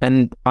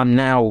 And I'm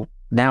now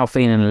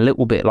feeling a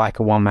little bit like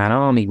a one-man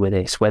army with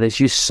this, where there's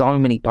just so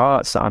many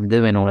parts that I'm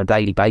doing on a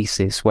daily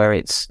basis, where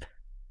it's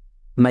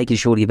making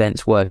sure the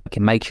events work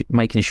and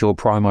making sure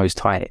promo's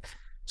tight,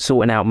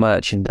 sorting out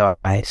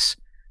merchandise,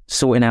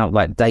 sorting out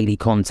like daily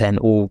content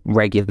or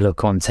regular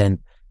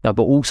content, but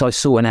also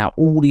sorting out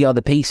all the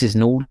other pieces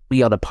and all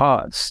the other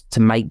parts to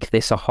make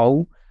this a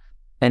whole.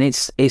 And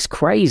it's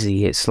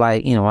crazy. It's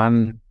like,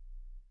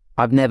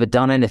 I've never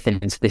done anything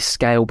to this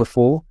scale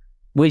before,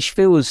 which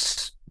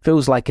feels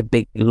like a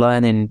big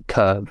learning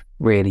curve,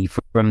 really,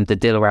 from the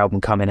Dilla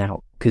album coming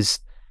out, because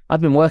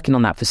I've been working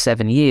on that for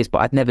 7 years, but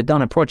I'd never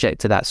done a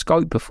project to that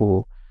scope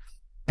before.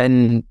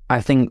 And I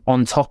think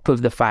on top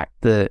of the fact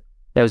that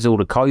there was all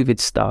the COVID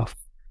stuff,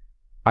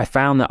 I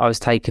found that I was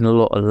taking a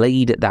lot of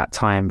lead at that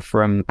time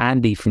from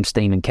Andy from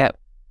Steam and Kept.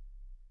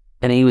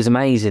 And he was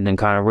amazing and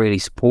kind of really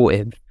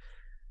supportive.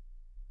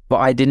 But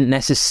I didn't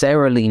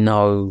necessarily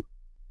know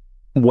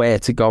where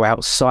to go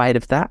outside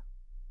of that.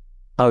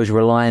 I was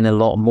relying a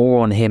lot more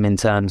on him in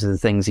terms of the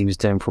things he was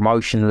doing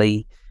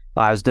promotionally.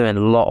 I was doing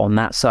a lot on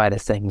that side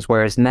of things.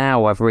 Whereas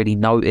now I've really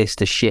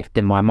noticed a shift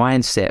in my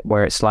mindset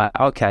where it's like,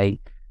 okay,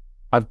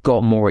 I've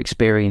got more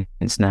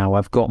experience now.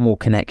 I've got more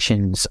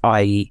connections.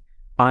 I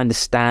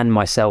understand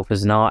myself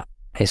as an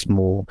artist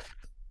more.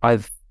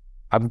 I've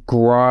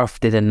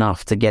grafted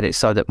enough to get it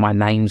so that my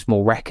name's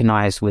more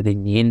recognized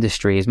within the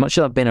industry. As much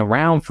as I've been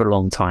around for a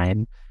long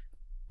time,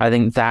 I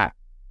think that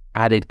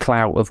added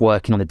clout of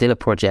working on the Dilla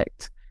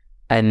project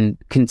and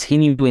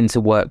continuing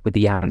to work with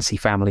the Yancey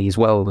family as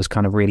well was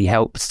kind of really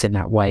helped in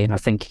that way. And I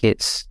think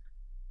there's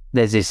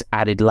this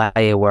added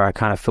layer where I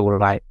kind of feel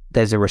like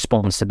there's a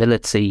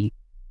responsibility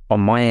on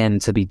my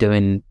end to be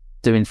doing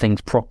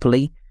things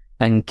properly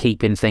and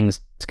keeping things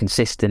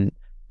consistent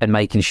and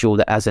making sure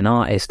that as an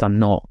artist, I'm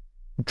not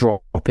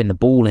dropping the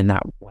ball in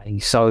that way.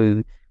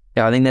 So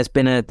yeah, I think there's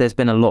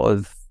been a lot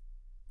of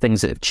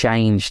things that have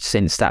changed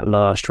since that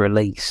last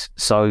release.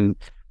 So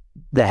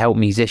the Help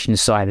Musician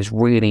side has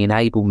really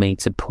enabled me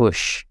to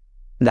push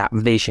that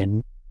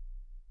vision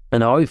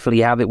and hopefully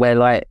have it where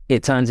like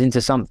it turns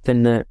into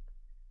something that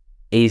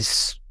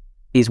is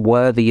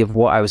worthy of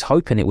what I was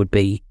hoping it would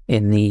be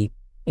in the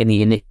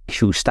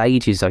initial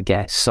stages, I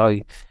guess. So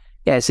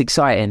yeah, it's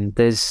exciting.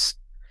 There's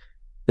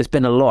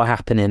been a lot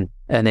happening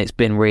and it's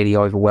been really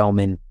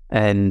overwhelming,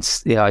 and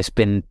yeah, it's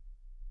been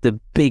the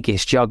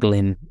biggest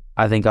juggling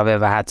I think I've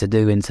ever had to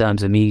do in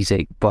terms of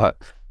music, but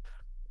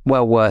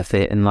well worth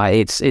it. And like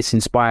it's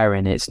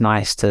inspiring. It's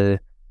nice to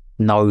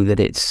know that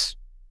it's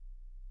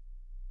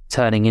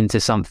turning into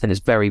something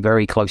that's very,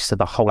 very close to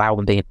the whole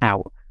album being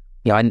out.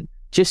 Yeah, and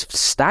just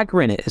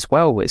staggering it as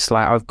well. It's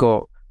like I've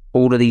got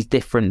all of these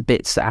different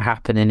bits that are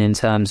happening in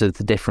terms of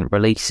the different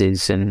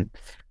releases, and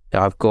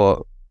I've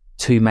got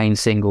 2 main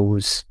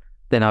singles,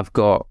 then I've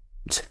got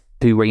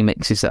 2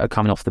 remixes that are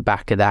coming off the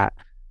back of that,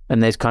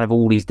 and there's kind of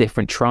all these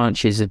different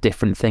tranches of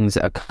different things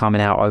that are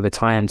coming out over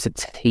time to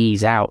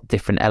tease out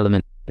different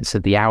elements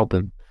of the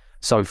album.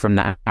 So from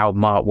that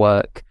album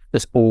artwork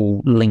that's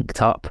all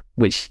linked up,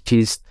 which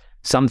is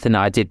something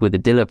that I did with the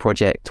Dilla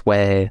project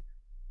where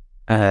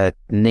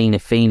Nina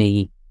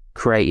Feeney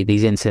created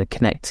these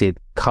interconnected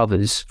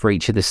covers for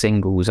each of the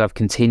singles. I've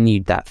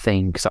continued that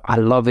thing because I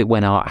love it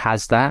when art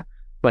has that,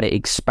 but it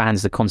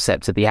expands the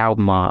concept of the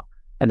album art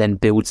and then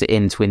builds it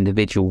into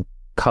individual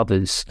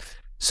covers.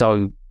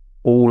 So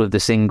all of the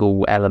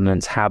single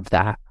elements have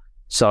that.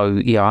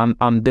 So yeah,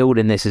 I'm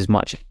building this as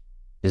much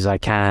as I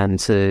can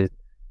to,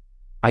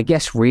 I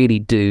guess, really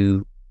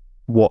do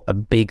what a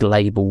big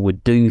label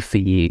would do for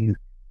you,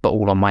 but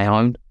all on my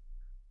own.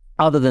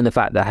 Other than the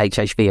fact that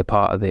HHV are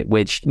part of it,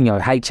 which, you know,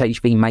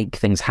 HHV make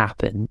things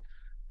happen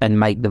and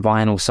make the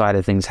vinyl side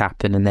of things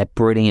happen, and they're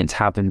brilliant to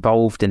have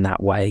involved in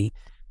that way.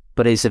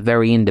 But it's a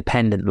very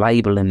independent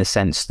label in the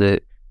sense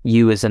that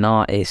you as an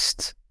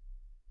artist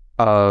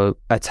are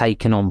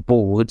taken on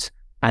board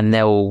and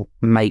they'll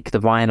make the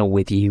vinyl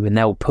with you and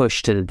they'll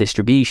push to the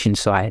distribution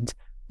side,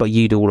 but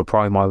you do all the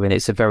promo, and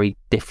it's a very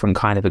different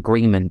kind of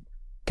agreement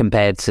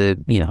compared to,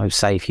 you know,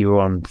 say if you were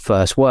on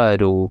First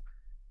Word or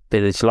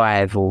Village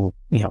Live or,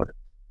 you know,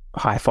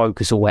 High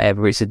Focus or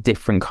whatever. It's a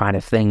different kind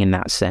of thing in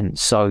that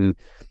sense. So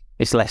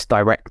it's less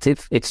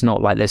directive. It's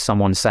not like there's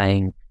someone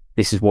saying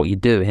this is what you're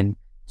doing.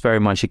 It's very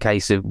much a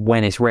case of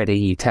when it's ready,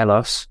 you tell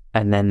us,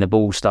 and then the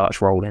ball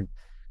starts rolling.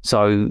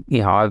 So,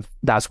 you know,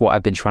 that's what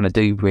I've been trying to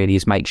do really,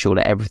 is make sure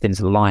that everything's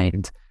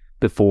aligned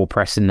before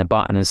pressing the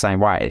button and saying,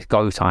 right, it's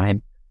go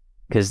time.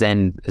 Because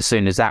then as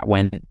soon as that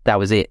went, that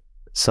was it.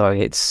 So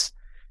it's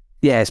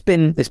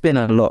been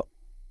a lot.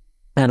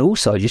 And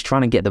also just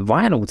trying to get the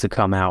vinyl to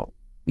come out.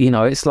 You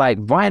know, it's like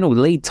vinyl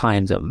lead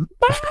times are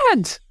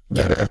mad.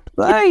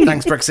 Like,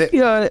 Thanks, Brexit.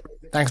 You know,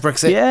 Thanks,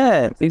 Brexit.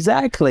 yeah,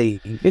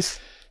 exactly. It's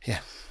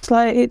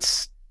like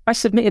I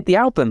submitted the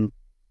album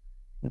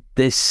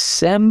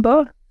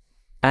December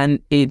and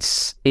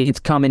it's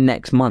coming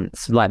next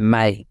month, like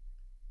May.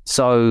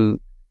 So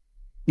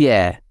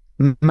yeah,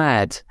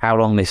 mad how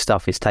long this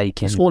stuff is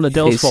taking. It's all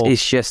Adele's fault.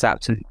 It's just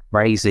absolutely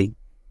crazy.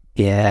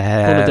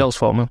 Yeah. All Adele's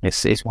fault, man.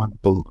 It's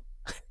wonderful.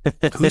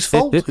 Whose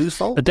fault? Whose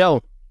fault?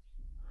 Adele.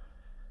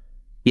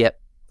 Yep.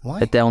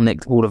 Why? Adele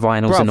nicked all the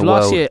vinyls in the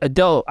last world. year,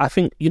 Adele, I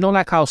think, you know,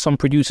 like how some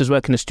producers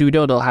work in the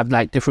studio, they'll have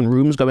like different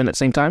rooms going at the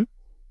same time?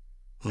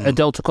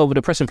 Adele took over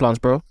the pressing plants,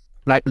 bro.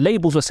 Like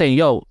labels were saying,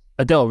 yo,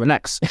 Adele,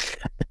 relax.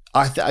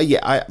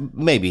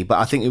 Maybe, but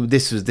I think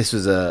this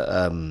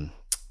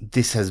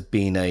has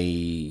been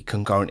a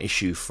concurrent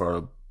issue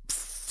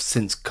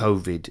since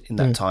COVID in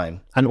that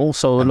time. And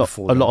also a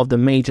lot of the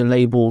major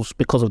labels,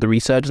 because of the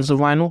resurgence of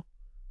vinyl,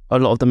 a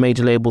lot of the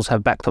major labels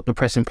have backed up the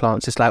pressing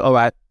plants. It's like, all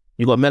right,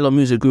 you got Mellow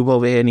Music Group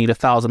over here, need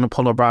 1,000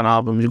 Apollo Brown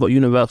albums. You got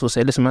Universal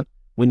say, listen, man,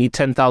 We need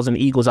 10,000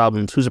 Eagles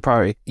albums. Who's a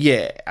priority?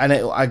 Yeah, and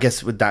I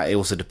guess with that, it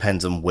also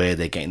depends on where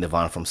they're getting the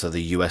vinyl from. So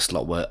the US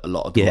lot, where a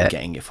lot of them are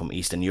getting it from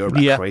Eastern Europe,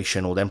 like Croatia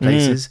and all them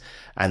places.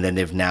 And then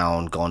they've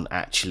now gone,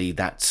 actually,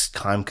 that's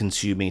time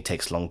consuming, it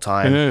takes a long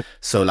time.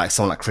 So like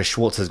someone like Chris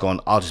Schwartz has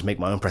gone, I'll just make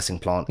my own pressing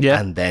plant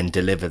and then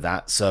deliver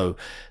that. So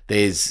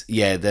there's,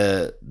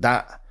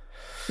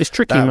 it's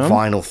tricky, that man.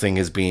 vinyl thing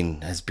has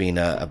been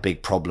a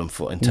big problem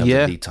in terms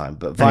of lead time.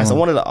 But Vice, I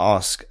wanted to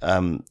ask,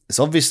 it's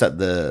obvious that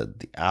the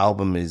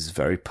album is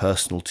very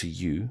personal to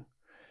you,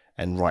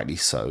 and rightly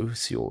so.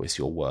 It's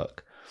your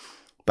work.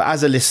 But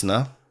as a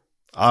listener,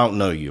 I don't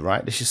know you,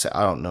 right? Let's just say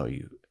I don't know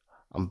you.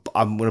 I'm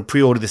going to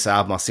pre-order this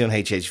album. I'll see on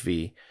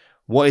HHV.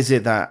 What is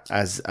it that,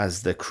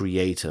 as the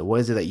creator,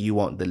 what is it that you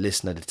want the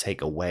listener to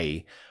take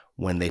away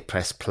when they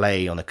press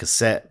play on a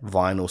cassette,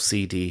 vinyl,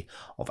 CD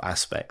of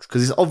Aspects?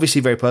 Because it's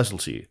obviously very personal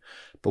to you.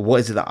 But what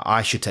is it that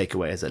I should take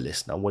away as a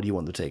listener? What do you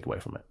want to take away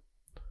from it?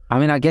 I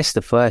mean, I guess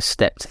the first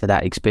step to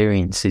that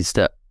experience is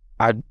that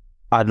I'd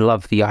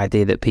love the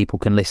idea that people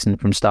can listen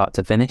from start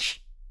to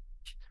finish.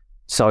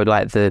 So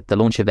like the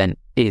launch event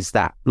is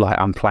that, like,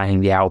 I'm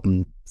playing the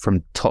album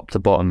from top to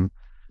bottom.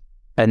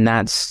 And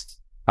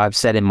I've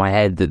said in my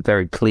head that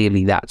very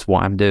clearly that's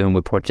what I'm doing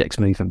with projects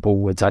moving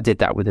forwards. I did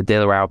that with the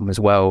Dilla album as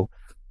well.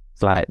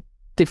 Like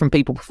different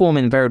people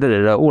performing,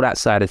 all that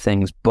side of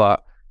things.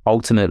 But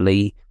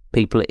ultimately,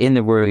 people are in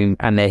the room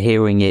and they're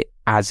hearing it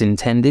as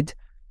intended.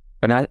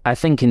 And I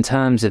think in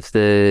terms of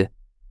the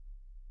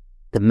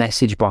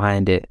message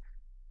behind it,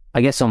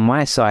 I guess on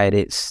my side,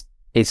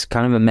 it's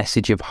kind of a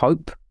message of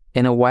hope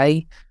in a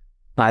way.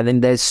 Like,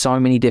 then there's so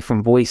many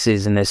different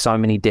voices and there's so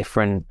many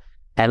different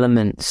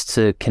elements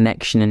to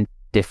connection in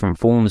different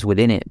forms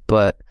within it,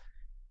 but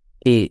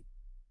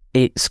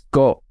it's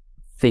got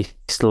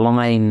this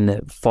line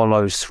that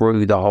follows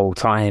through the whole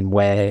time,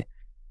 where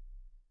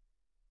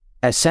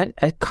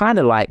kind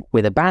of like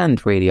with a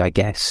band, really, I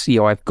guess. You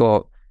know, I've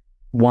got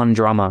one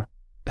drummer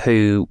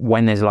who,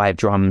 when there's live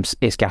drums,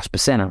 it's Gasper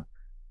Senna.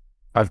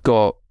 I've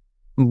got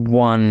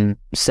one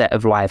set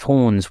of live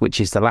horns,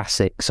 which is the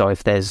Lassic. So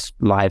if there's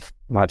live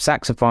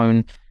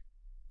saxophone,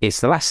 it's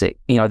the Lassic.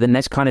 You know, then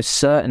there's kind of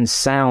certain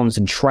sounds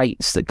and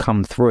traits that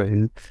come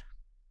through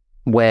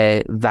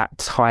where that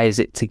ties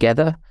it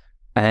together.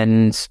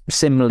 And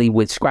similarly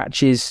with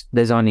scratches,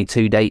 there's only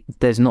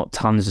there's not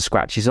tons of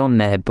scratches on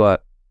there,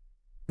 but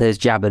there's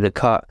Jabba the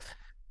Cut,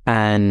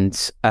 and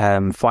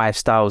Five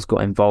Styles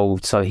got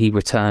involved, so he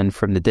returned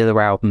from the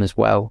Dilla album as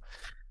well.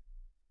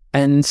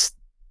 And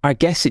I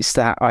guess it's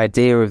that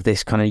idea of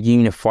this kind of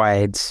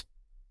unified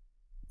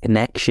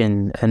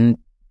connection and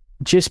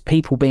just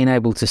people being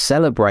able to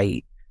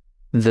celebrate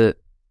that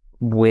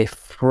we're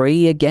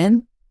free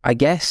again, I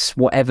guess,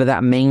 whatever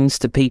that means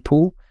to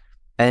people.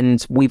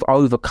 And we've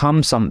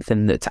overcome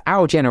something that to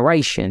our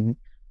generation,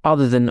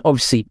 other than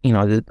obviously, you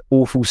know, the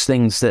awful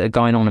things that are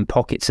going on in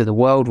pockets of the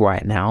world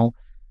right now,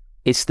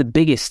 it's the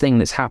biggest thing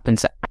that's happened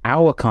to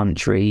our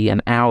country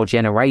and our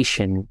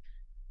generation,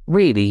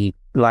 really,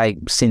 like,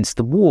 since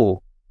the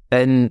war.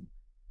 And,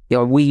 you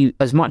know, we,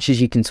 as much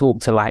as you can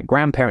talk to like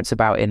grandparents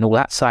about it and all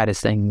that side of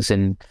things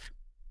and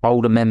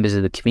older members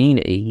of the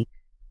community,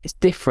 it's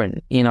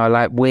different. You know,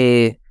 like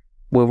we're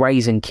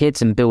raising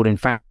kids and building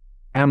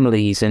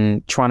families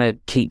and trying to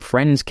keep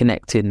friends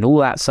connected and all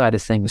that side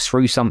of things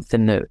through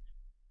something that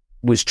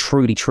was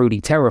truly,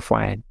 truly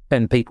terrifying,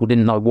 and people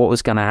didn't know what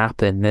was going to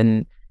happen.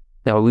 And,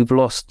 you know, we've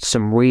lost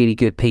some really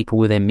good people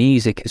within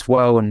music as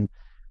well. And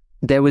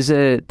there was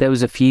a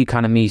few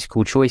kind of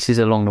musical choices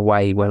along the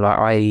way where,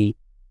 like,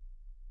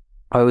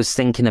 I was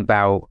thinking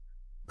about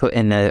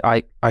putting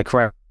I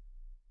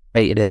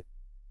created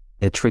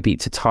a tribute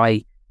to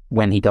Ty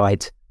when he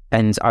died,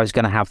 and I was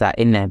going to have that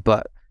in there,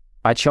 but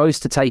I chose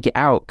to take it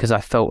out because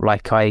I felt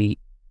like I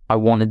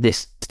wanted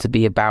this to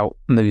be about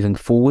moving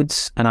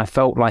forwards, and I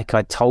felt like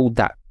I told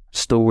that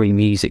story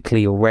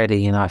musically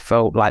already, and I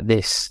felt like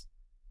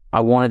I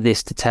wanted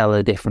this to tell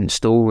a different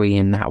story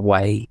in that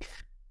way.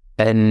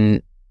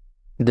 And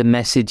the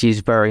message is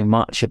very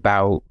much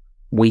about,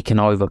 we can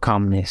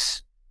overcome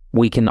this.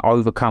 We can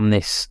overcome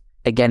this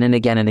again and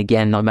again and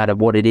again, no matter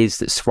what it is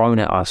that's thrown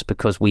at us,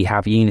 because we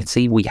have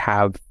unity, we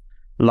have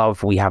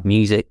love, we have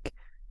music.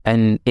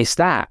 And it's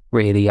that,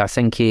 really. I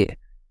think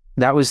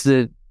that was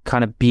the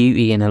kind of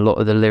beauty in a lot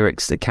of the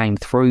lyrics that came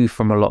through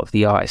from a lot of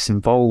the artists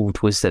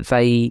involved, was that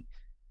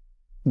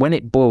when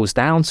it boils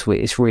down to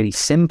it, it's really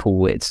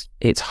simple.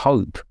 It's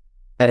hope.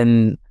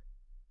 And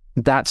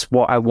that's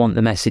what I want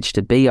the message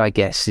to be, I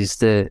guess, is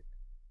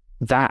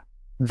that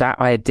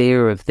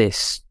idea of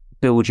this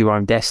build your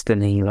own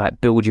destiny,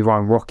 like build your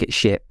own rocket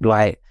ship.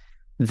 Like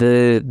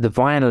the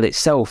vinyl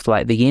itself,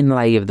 like the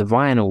inlay of the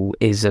vinyl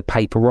is a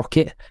paper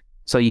rocket,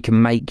 so you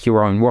can make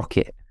your own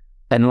rocket.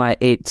 And like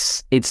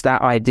it's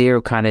that idea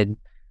of kind of,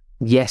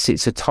 yes,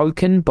 it's a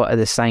token, but at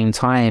the same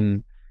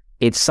time,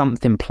 it's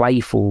something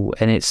playful,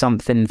 and it's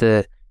something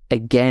that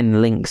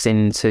again links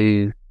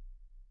into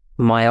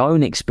my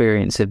own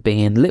experience of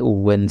being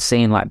little and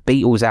seeing like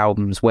Beatles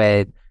albums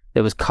where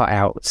there was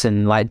cutouts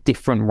and like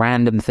different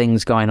random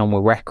things going on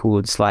with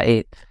records.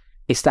 Like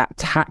it's that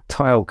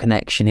tactile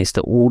connection, it's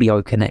the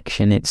audio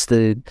connection, it's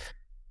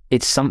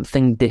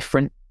something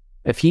different.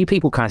 A few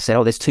people kind of say,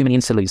 oh, there's too many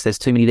interludes, there's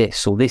too many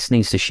this, or this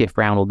needs to shift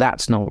around, or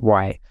that's not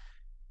right.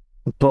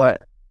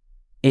 But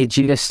it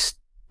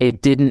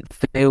didn't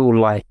feel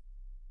like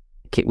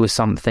it was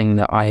something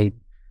that I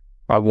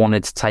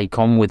wanted to take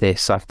on with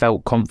this. I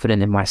felt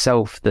confident in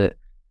myself that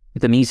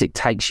the music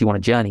takes you on a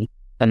journey.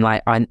 And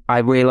like, I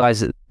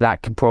realized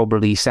that could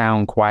probably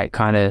sound quite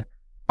kind of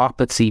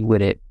uppity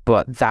with it,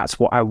 but that's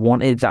what I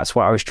wanted. That's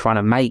what I was trying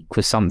to make,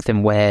 was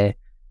something where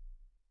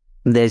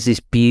there's this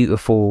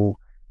beautiful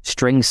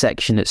string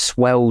section that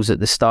swells at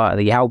the start of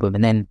the album,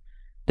 and then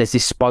there's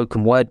this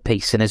spoken word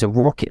piece, and there's a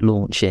rocket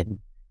launching,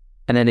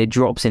 and then it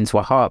drops into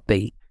a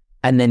heartbeat,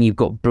 and then you've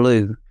got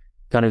Blue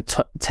kind of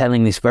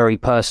telling this very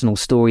personal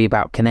story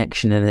about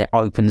connection, and it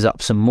opens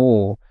up some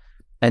more.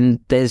 And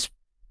there's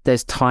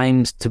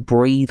times to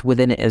breathe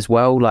within it as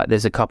well. Like,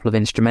 there's a couple of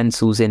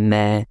instrumentals in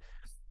there.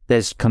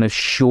 There's kind of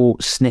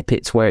short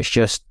snippets where it's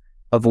just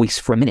a voice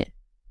for a minute,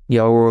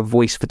 or a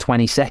voice for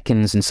 20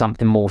 seconds and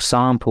something more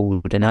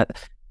sampled. And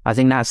I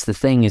think that's the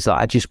thing, is that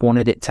I just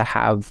wanted it to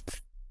have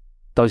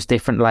those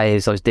different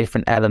layers, those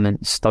different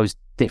elements, those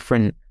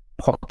different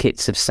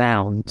pockets of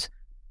sound,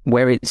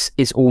 where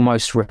it's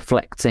almost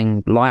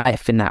reflecting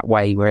life in that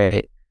way,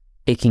 where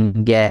it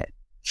can get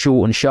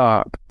short and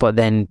sharp, but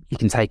then you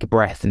can take a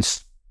breath and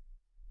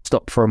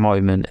stop for a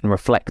moment and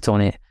reflect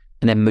on it,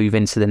 and then move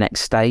into the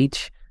next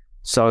stage.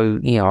 So,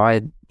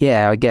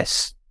 I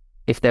guess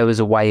if there was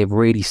a way of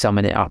really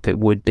summing it up, it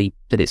would be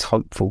that it's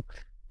hopeful.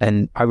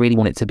 And I really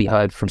want it to be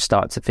heard from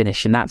start to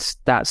finish. And that's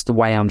the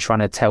way I'm trying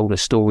to tell the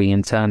story,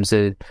 in terms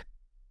of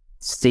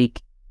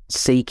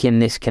seeking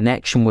this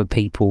connection with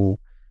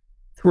people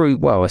through,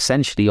 well,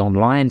 essentially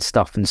online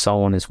stuff and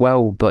so on as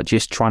well, but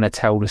just trying to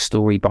tell the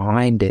story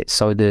behind it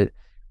so that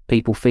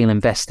people feel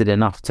invested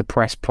enough to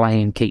press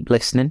play and keep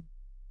listening.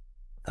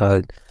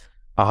 I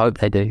hope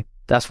they do.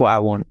 That's what I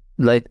want.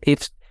 Like,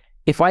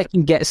 if I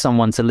can get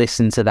someone to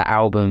listen to the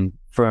album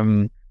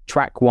from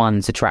track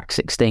 1 to track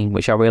 16,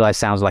 which I realize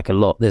sounds like a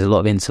lot, there's a lot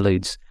of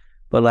interludes,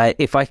 but like,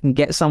 if I can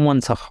get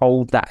someone to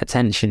hold that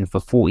attention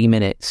for 40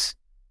 minutes,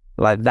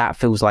 like, that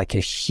feels like a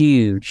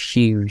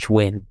huge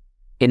win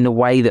in the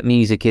way that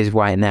music is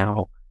right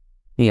now,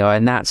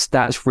 and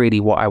that's really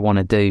what I want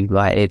to do.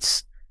 Like,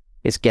 it's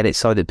get it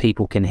so that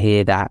people can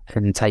hear that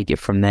and take it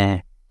from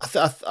there.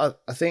 I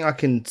think I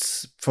can,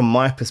 from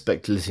my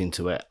perspective, listening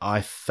to it,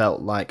 I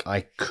felt like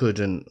I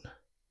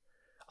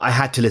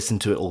had to listen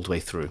to it all the way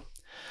through.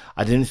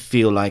 I didn't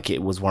feel like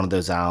it was one of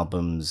those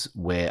albums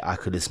where I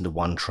could listen to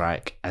one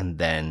track and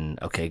then,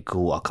 okay,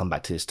 cool, I'll come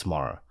back to this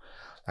tomorrow.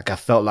 Like, I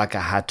felt like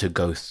I had to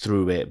go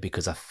through it,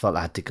 because I felt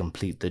I had to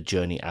complete the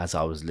journey as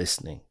I was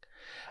listening.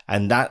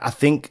 And that, I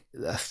think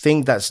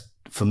that's,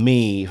 for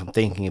me, if I'm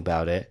thinking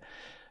about it,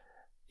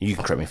 you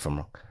can correct me if I'm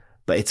wrong,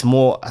 but it's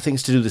more, I think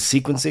it's to do with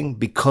the sequencing,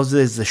 because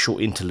there's the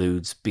short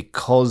interludes,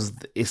 because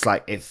it's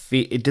like,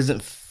 it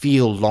doesn't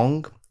feel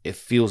long. It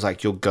feels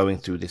like you're going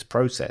through this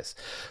process.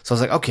 So I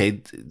was like,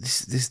 okay,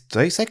 this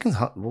 30 seconds,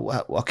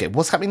 okay,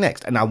 what's happening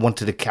next? And I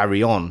wanted to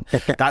carry on.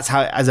 That's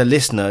how, as a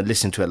listener,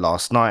 listening to it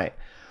last night,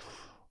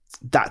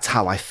 that's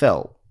how I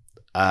felt.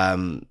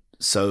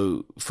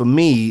 So for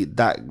me,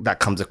 that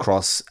comes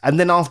across. And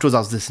then afterwards, I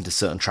was listening to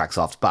certain tracks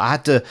after. But I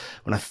had to,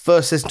 when I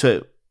first listened to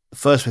it,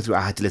 first way through,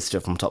 I had to listen to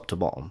it from top to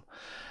bottom.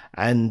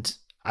 And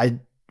I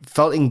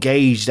felt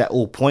engaged at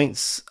all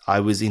points.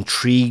 I was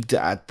intrigued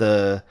at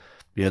the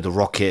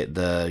rocket,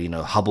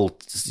 the Hubble.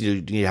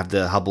 You have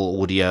the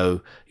Hubble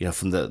audio,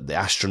 from the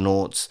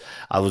astronauts.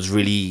 I was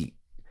really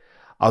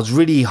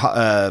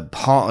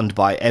heartened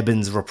by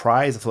Eben's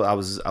reprise. I thought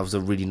that was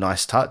a really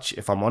nice touch,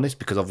 if I'm honest,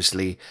 because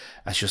obviously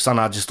as your son,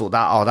 I just thought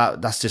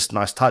that's just a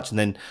nice touch.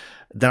 And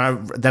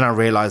then I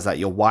realized that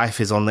your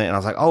wife is on there, and I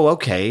was like, oh,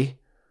 okay.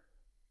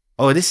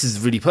 Oh, this is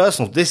really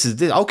personal. This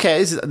is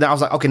okay. Then I was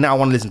like, okay, now I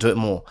want to listen to it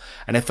more,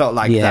 and it felt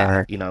like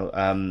that,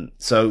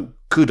 So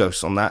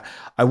kudos on that.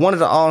 I wanted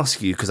to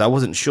ask you, because I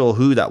wasn't sure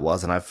who that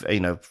was, and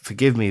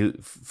forgive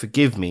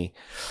me.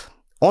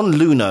 On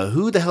Luna,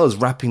 who the hell is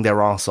rapping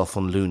their ass off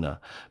on Luna?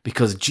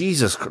 Because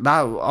Jesus,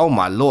 oh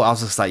my Lord, I was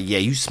just like, yeah,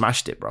 you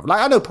smashed it, bro.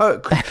 Like, I know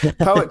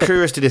Poet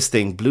Curious did this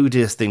thing, Blue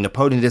did this thing,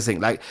 Napoleon did this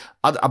thing. Like,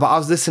 but I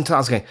was listening to it, I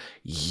was going,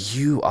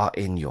 you are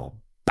in your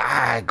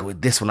bag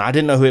with this one. I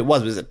didn't know who it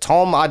was. Was it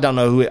Tom? I don't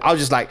know who I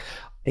was just like,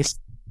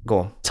 go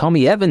on.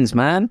 Tommy Evans,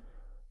 man.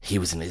 He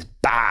was in his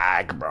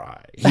bag, bro.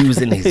 He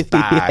was in his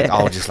bag. Yeah.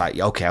 I was just like,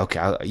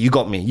 okay, you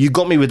got me. You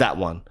got me with that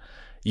one.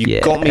 You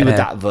got me with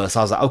that verse.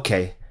 I was like,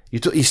 okay.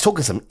 He's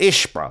talking some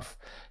ish, bruv.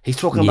 He's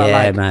talking about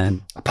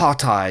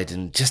apartheid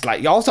and just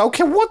like, I was like,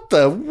 okay, where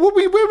are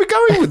we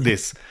going with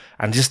this?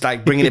 And just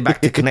like bringing it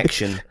back to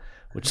connection,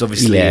 which is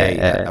obviously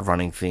a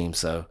running theme.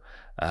 So,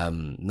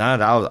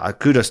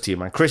 kudos to you,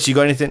 man. Chris, you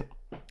got anything?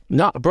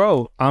 No,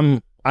 bro.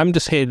 I'm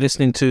just here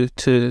listening to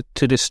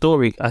this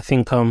story. I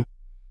think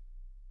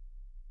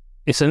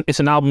it's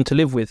an album to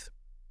live with.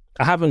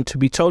 To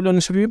be totally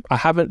honest with you, I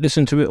haven't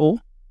listened to it all,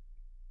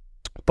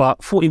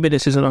 but 40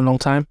 minutes isn't a long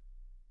time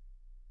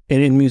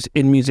in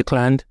music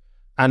land.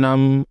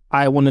 And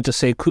I wanted to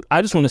say,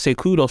 I just want to say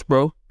kudos,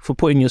 bro, for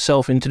putting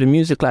yourself into the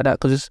music like that,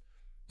 because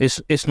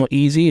it's not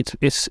easy.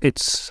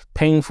 It's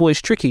painful.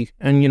 It's tricky,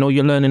 and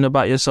you're learning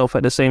about yourself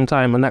at the same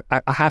time. And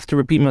I have to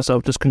repeat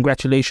myself. Just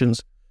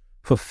congratulations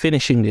for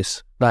finishing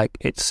this. Like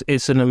it's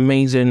an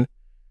amazing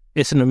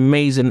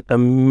achievement.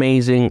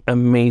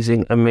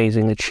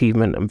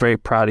 I'm very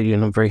proud of you,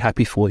 and I'm very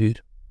happy for you.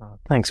 Oh,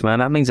 thanks, man.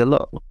 That means a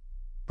lot.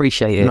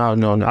 Appreciate it. No,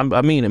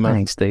 I mean it, man.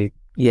 Thanks, dude.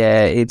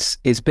 Yeah, it's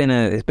been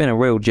a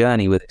real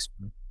journey with this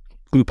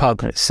group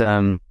hug.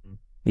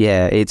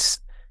 It's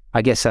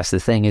I guess that's the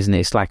thing, isn't it?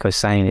 It's like I was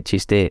saying,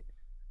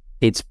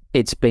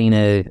 it's been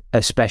a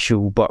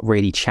special but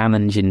really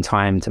challenging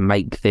time to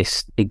make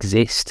this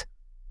exist.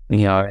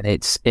 And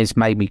it's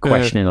made me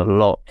questioning a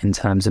lot in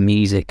terms of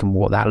music and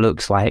what that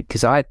looks like,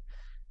 because I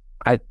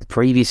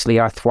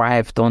previously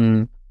thrived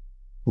on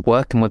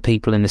working with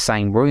people in the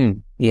same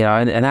room,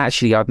 and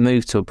actually I've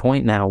moved to a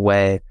point now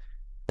where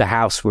the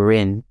house we're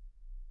in,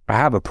 I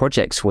have a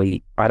project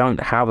suite. I don't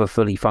have a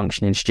fully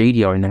functioning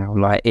studio now.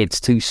 Like, it's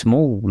too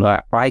small.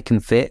 Like, I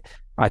can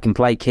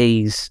play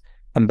keys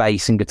and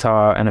bass and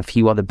guitar and a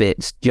few other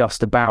bits,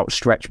 just about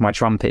stretch my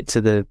trumpet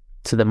to the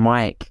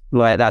mic.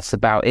 Like, that's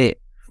about it.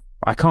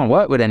 I can't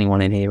work with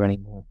anyone in here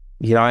anymore.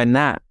 And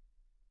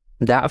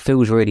that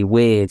feels really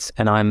weird.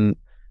 And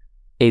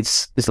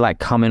it's like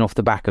coming off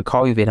the back of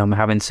COVID, I'm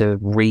having to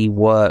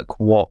rework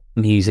what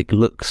music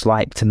looks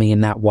like to me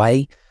in that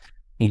way.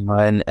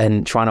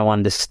 And trying to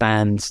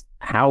understand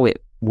how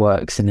it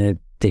works in a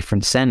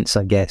different sense,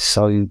 I guess.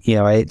 So,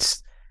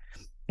 it's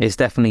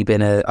definitely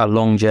been a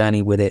long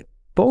journey with it,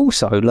 but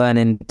also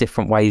learning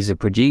different ways of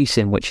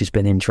producing, which has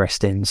been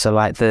interesting. So,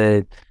 like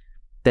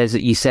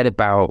you said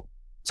about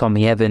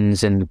Tommy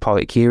Evans and the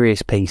Poet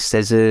Curious piece,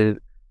 there's a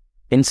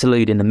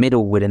interlude in the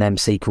middle with an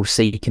MC called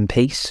Seeking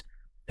Peace,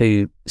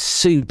 who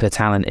super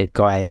talented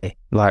guy,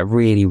 like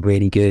really,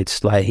 really good.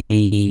 Like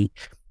he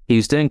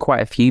was doing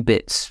quite a few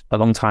bits a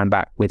long time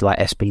back with like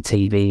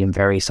SBTV and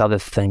various other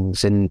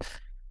things, and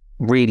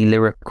really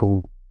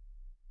lyrical.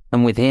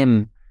 And with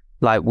him,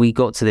 like, we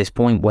got to this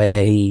point where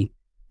he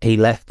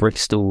left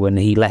Bristol and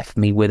he left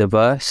me with a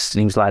verse, and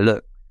he was like,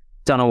 look,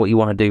 don't know what you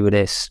want to do with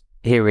this.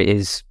 Here it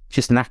is,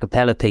 just an a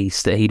cappella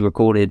piece that he'd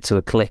recorded to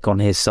a click on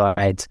his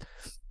side.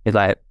 It's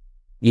like,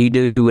 you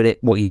do with it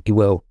what you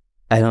will.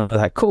 And I was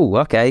like, cool,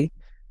 okay.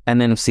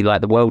 And then obviously, like,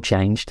 the world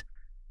changed.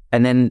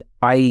 And then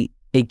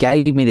it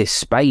gave me this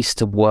space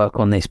to work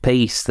on this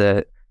piece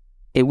that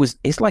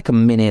it's like a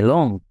minute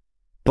long,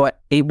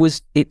 but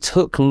it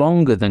took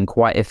longer than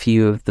quite a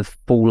few of the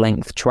full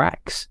length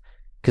tracks,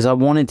 because I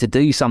wanted to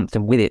do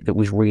something with it that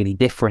was really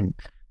different.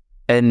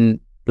 And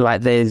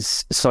like,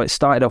 so it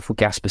started off with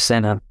Gasper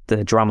Senna,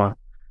 the drummer,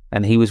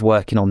 and he was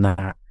working on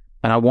that.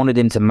 And I wanted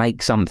him to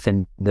make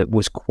something that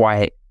was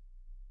quite,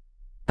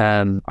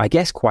 I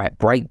guess, quite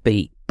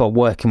breakbeat, but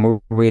working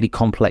with really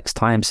complex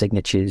time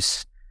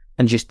signatures,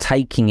 and just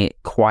taking it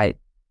quite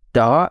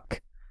dark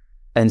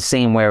and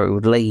seeing where it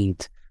would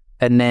lead.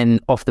 And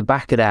then off the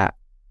back of that,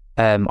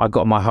 I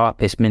got my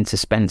harpist Minter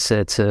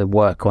Spencer to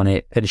work on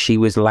it, and she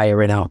was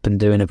layering up and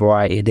doing a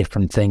variety of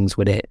different things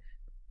with it.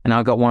 And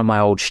I got one of my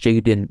old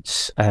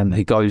students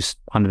who goes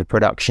under the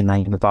production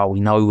name of Are We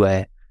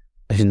Nowhere,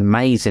 who's an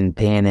amazing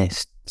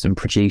pianist and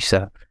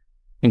producer,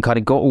 and kind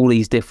of got all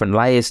these different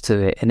layers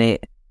to it. And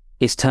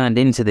it's turned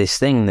into this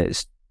thing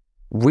that's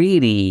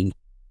really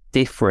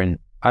different.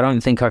 I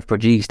don't think I've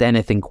produced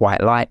anything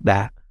quite like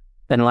that.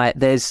 And like,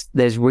 there's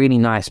really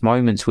nice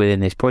moments within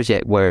this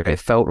project where it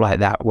felt like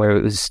that, where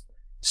it was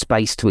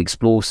space to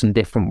explore some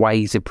different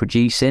ways of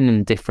producing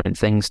and different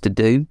things to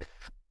do,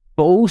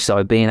 but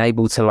also being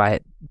able to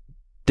like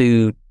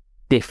do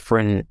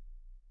different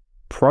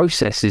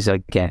processes, I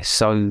guess.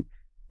 So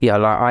yeah,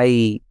 like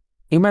you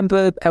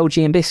remember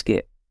LG and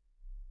Biscuit?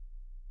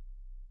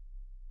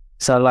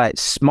 So like,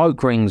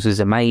 Smoke Rings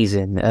was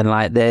amazing, and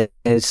like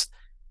there's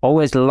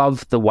always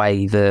loved the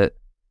way that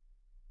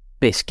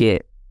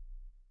Biscuit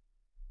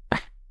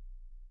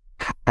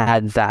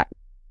had that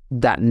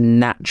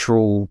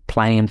natural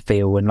playing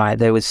feel, and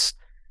like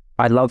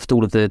I loved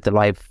all of the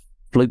live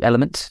flute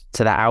elements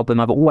to that album.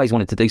 I've always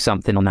wanted to do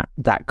something on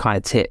that kind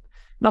of tip,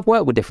 and I've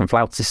worked with different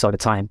flautists over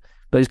time,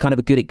 but it was kind of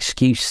a good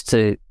excuse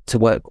to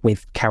work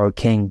with Carole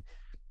King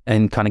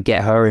and kind of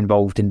get her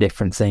involved in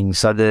different things.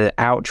 So the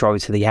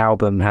outro to the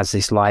album has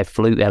this live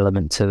flute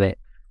element to it.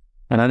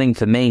 And I think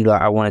for me,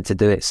 like, I wanted to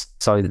do it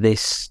so that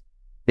this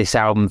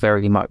album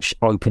very much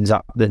opens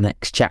up the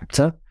next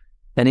chapter.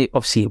 And it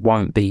obviously, it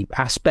won't be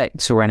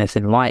aspects or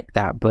anything like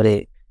that, but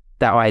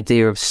that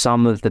idea of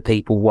some of the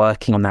people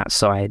working on that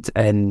side,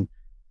 and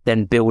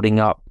then building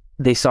up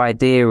this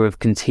idea of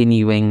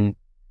continuing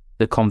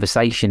the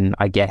conversation,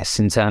 I guess,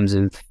 in terms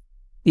of,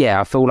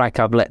 yeah, I feel like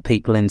I've let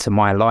people into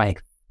my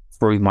life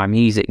through my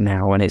music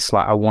now, and it's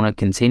like, I want to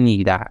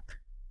continue that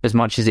as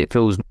much as it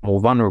feels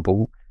more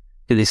vulnerable.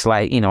 It's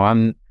like,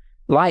 I'm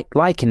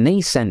like in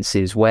these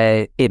senses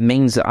where it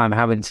means that I'm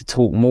having to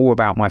talk more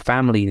about my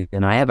family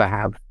than I ever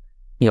have.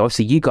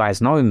 Obviously you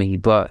guys know me,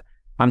 but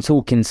I'm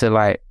talking to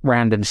like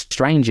random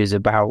strangers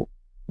about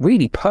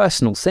really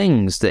personal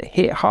things that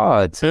hit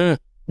hard. You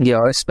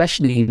know,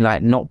 especially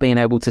like not being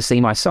able to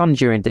see my son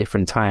during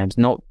different times,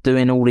 not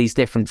doing all these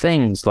different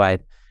things,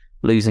 like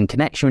losing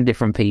connection with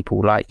different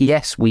people. Like,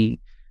 yes,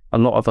 a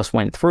lot of us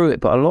went through it,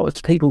 but a lot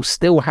of people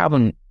still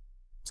haven't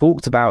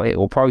talked about it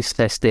or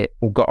processed it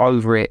or got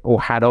over it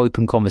or had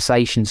open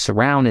conversations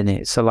surrounding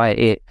it. So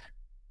like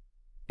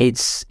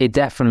it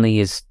definitely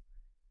is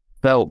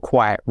felt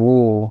quite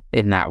raw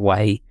in that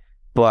way,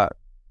 but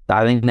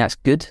I think that's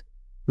good.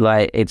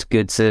 Like, it's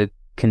good to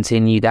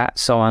continue that.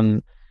 So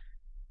I'm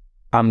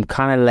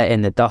kind of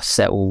letting the dust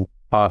settle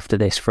after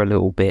this for a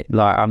little bit.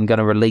 Like, I'm going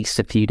to release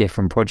a few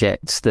different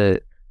projects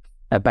that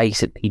are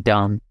basically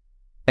done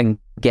and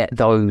get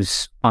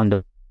those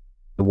under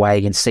the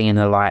way and seeing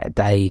the light of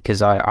day,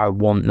 because I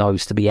want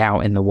those to be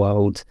out in the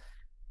world,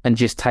 and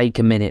just take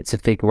a minute to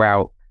figure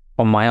out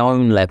on my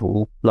own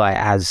level, like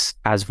as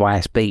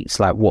Vice Beats,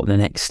 like what the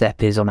next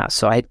step is on that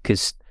side.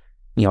 Because,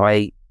 you know,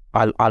 I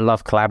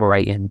love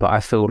collaborating, but I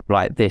feel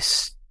like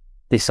this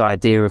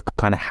idea of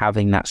kind of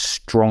having that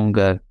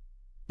stronger,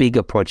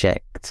 bigger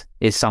project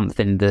is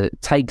something that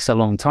takes a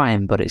long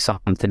time, but it's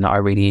something that I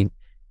really,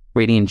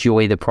 really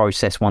enjoy the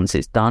process once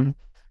it's done.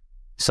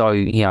 So,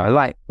 you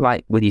know,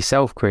 like with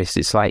yourself, Chris,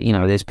 it's like, you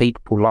know, there's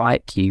people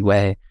like you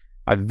where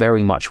I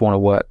very much want to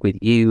work with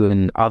you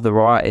and other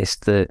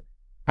artists that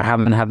I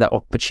haven't had that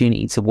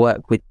opportunity to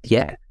work with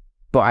yet.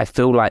 But I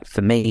feel like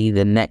for me,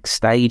 the next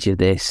stage of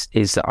this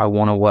is that I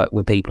want to work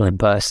with people in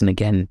person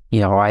again.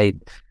 You know, I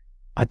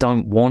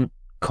don't want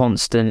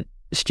constant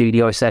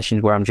studio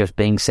sessions where I'm just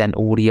being sent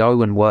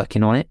audio and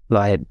working on it.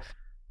 Like,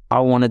 I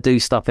want to do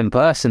stuff in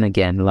person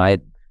again,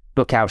 like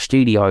book out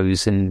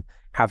studios and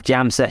have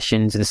jam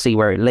sessions and see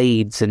where it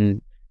leads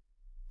and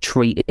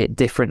treat it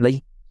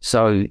differently.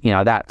 So, you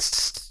know,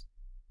 that's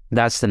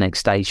the next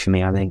stage for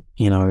me, I think,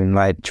 you know, and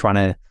like trying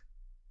to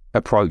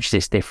approach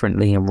this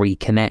differently and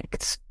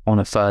reconnect on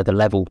a further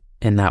level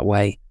in that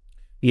way.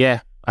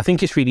 Yeah, I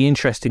think it's really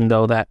interesting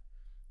though that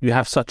you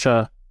have such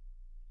a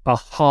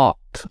heart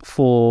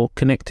for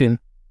connecting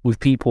with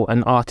people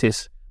and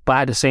artists, but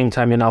at the same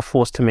time you're now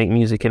forced to make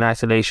music in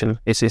isolation.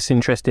 It's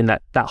interesting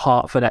that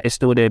heart for that is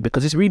still there,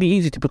 because it's really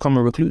easy to become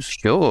a recluse.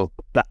 Sure.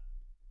 That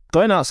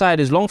going outside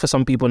is long for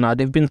some people now.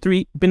 They've been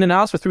in the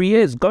house for 3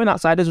 years. Going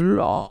outside is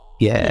long.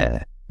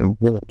 Yeah.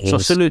 So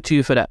salute to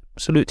you for that.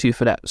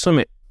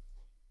 Sumit.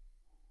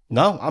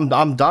 No,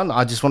 I'm done.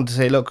 I just wanted to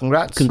say, look,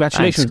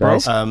 Congratulations,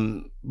 Thanks,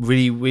 bro.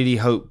 Really, really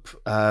hope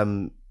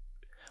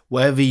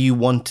whatever you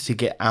wanted to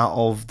get out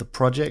of the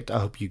project, I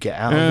hope you get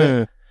out of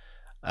it.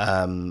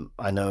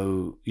 I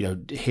know, you know,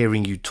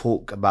 hearing you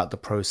talk about the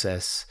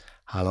process,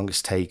 how long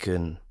it's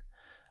taken,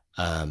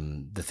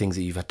 the things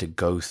that you've had to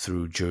go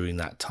through during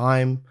that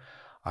time.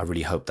 I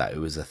really hope that it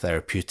was a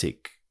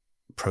therapeutic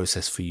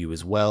process for you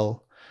as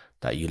well,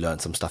 that you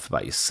learned some stuff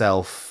about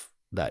yourself,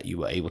 that you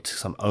were able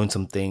to own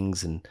some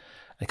things and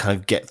kind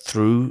of get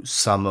through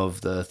some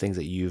of the things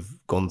that you've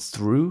gone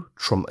through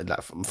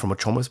like from a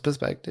trauma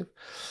perspective,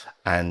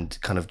 and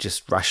kind of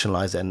just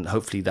rationalize it. And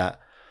hopefully that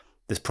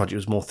this project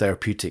was more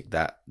therapeutic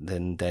than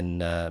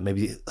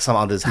maybe some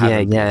others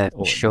haven't. Yeah,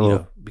 or, sure. You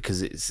know,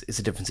 because it's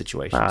a different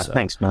situation. So,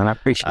 thanks, man. I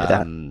appreciate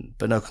that.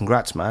 But no,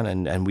 congrats,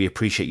 man, and we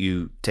appreciate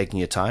you taking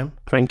your time,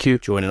 Thank you.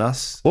 joining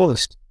us. Of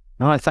course.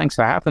 No, thanks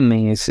for having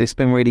me. It's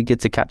been really good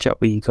to catch up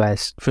with you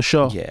guys. For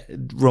sure. Yeah,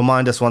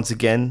 remind us once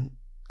again,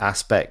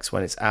 Aspects,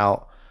 when it's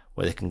out,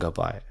 where they can go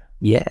buy it.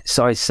 Yeah,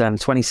 so it's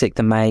 26th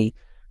of May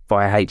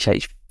via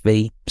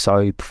HHV.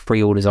 So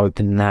pre-orders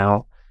open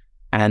now,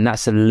 and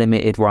that's a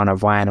limited run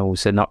of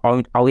vinyls. And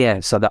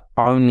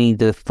only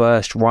the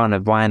first run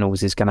of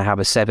vinyls is going to have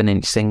a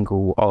 7-inch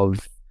single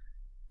of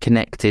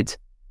Connected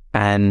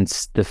and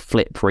the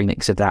Flip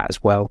remix of that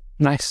as well.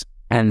 Nice.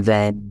 And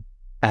then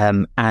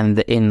and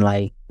the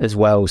inlay as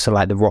well. So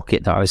like the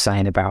rocket that I was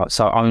saying about.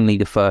 So only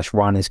the first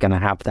run is going to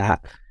have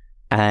that.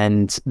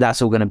 And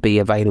that's all going to be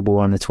available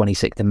on the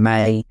 26th of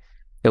May.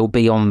 It'll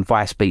be on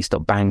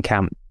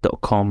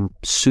vicebeats.bandcamp.com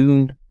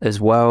soon as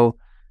well.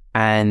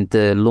 And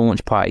the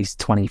launch party is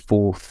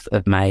 24th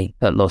of May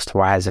at Lost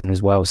Horizon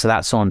as well. So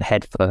that's on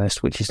Head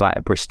First, which is like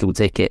a Bristol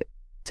ticket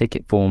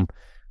form.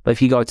 But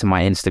if you go to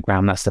my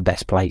Instagram, that's the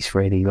best place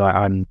really. Like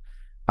I'm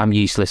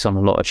useless on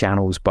a lot of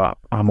channels, but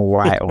I'm all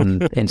right on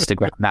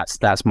Instagram.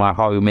 That's my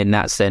home in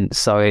that sense.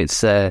 So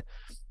it's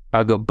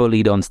I got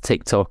bullied on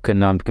TikTok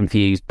and I'm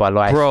confused by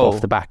life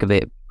off the back of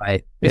it.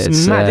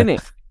 It's mad, isn't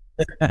it?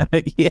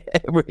 Yeah,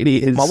 it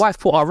really is. My wife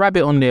put a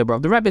rabbit on there, bro.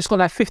 The rabbit's got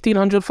like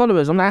 1,500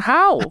 followers. I'm like,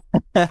 how?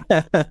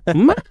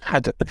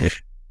 Mad.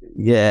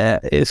 Yeah,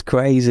 it's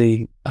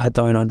crazy. I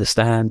don't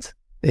understand.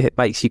 It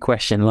makes you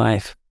question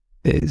life.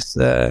 It's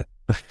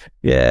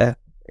yeah.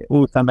 It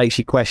also makes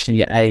you question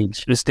your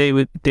age. Just there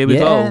we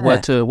go.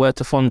 Word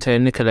to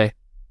Fontaine Nicolay.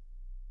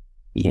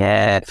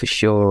 Yeah, for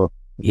sure.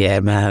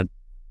 Yeah, man.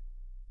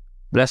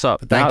 Bless up.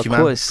 But thank you,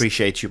 man. Course.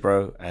 Appreciate you,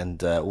 bro,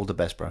 and all the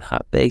best, bro.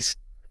 Peace.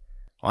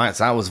 All right,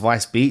 so that was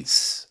Vice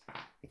Beats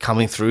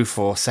coming through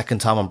for second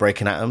time on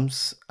Breaking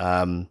Atoms.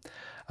 A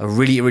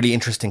really, really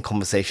interesting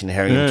conversation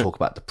hearing him talk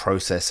about the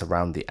process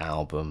around the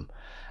album.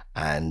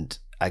 And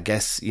I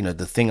guess,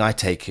 the thing I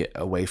take it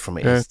away from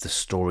it is the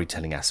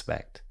storytelling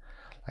aspect.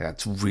 Like,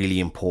 that's really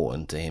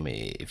important to him.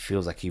 It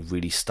feels like he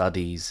really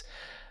studies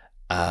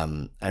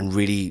and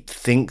really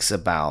thinks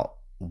about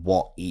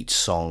what he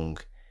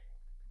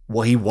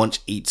wants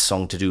each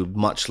song to do,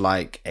 much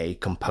like a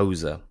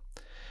composer,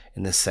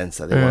 in the sense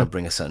that they want to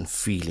bring a certain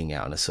feeling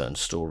out and a certain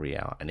story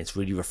out. And it's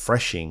really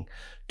refreshing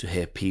to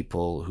hear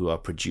people who are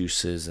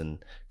producers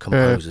and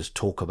composers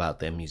talk about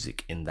their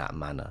music in that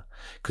manner.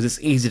 Because it's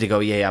easy to go,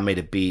 yeah, I made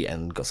a beat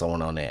and got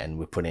someone on it and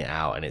we're putting it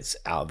out and it's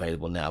out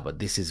available now. But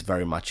this is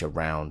very much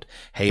around,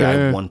 hey,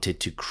 I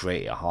wanted to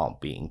create a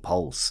heartbeating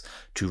pulse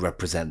to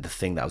represent the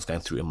thing that I was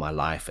going through in my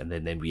life. And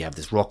then we have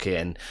this rocket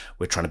and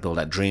we're trying to build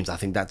out dreams. I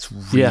think that's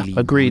really,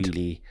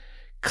 really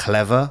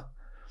clever.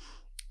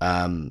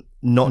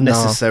 Not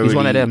necessarily he's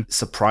one of them.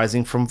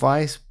 surprising from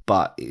Vice,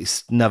 but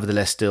it's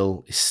nevertheless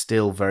still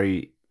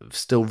very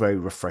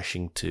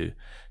refreshing to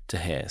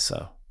hear.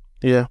 So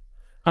yeah,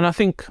 and I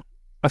think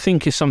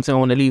it's something I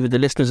want to leave with the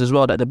listeners as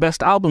well, that the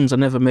best albums are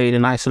never made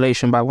in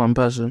isolation by one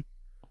person.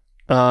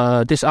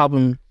 This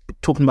album,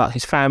 talking about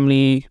his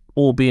family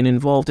all being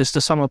involved, it's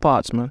the sum of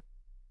parts, man.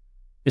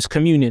 It's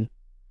communion.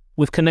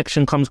 With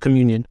connection comes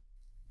communion.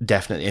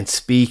 Definitely. And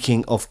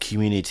speaking of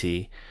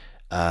community,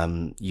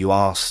 you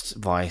asked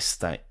Vice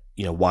that,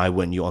 why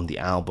weren't you on the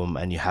album,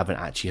 and you haven't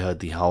actually heard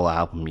the whole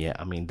album yet.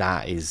 I mean,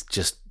 that is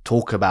just,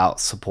 talk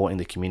about supporting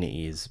the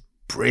community is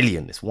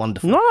brilliant. It's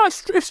wonderful. No,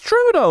 it's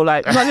true though.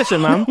 Like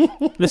listen, man.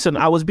 Listen,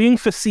 I was being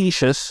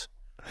facetious,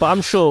 but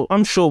I'm sure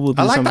we'll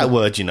do I like something. that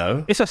word,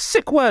 It's a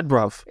sick word,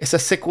 bruv. It's a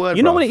sick word,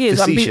 You know bruv. what it is?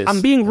 Facetious.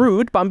 I'm being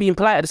rude, but I'm being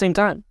polite at the same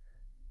time.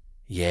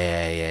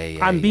 Yeah.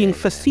 I'm being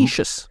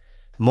facetious.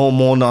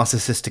 More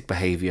narcissistic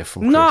behavior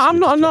from Chris. No, I'm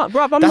not,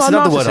 bruv. I'm That's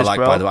not a another word I narcissist, like,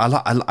 bro. by the way.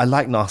 I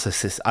like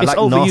narcissist. I It's like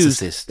overused.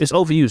 narcissist. It's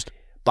overused.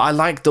 But I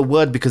like the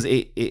word because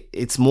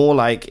it's more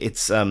like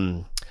it's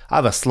I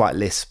have a slight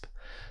lisp,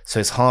 so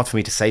it's hard for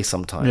me to say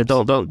sometimes. Yeah,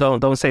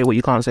 don't say what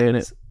you can't say in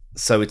it.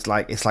 So it's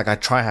like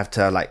I have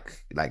to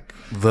like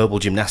verbal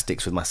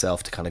gymnastics with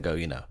myself to kind of go,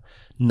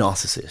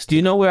 narcissist. Do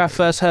you know where I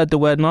first heard the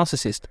word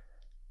narcissist?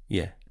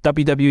 Yeah.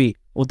 WWE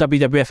or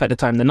WWF at the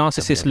time. The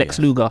narcissist WWF. Lex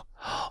Luger,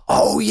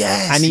 Oh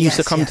yes. and he used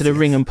to come to the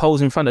ring and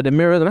pose in front of the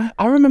mirror. And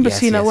I remember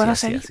seeing that word. I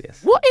said, yes.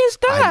 "What is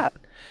that?"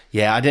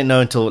 I didn't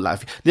know until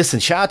listen.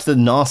 Shout out to the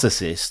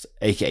narcissist,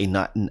 aka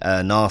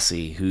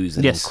Narcy, who's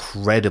an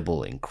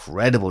incredible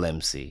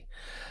MC.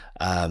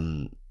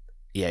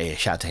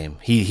 Shout out to him.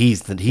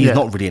 He's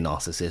not really a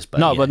narcissist, but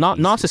No, but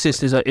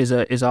narcissist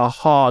is a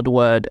hard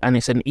word, and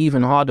it's an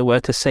even harder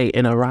word to say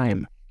in a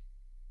rhyme.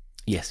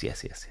 Yes.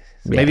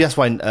 Maybe that's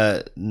why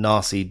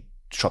Narcy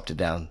chopped it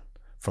down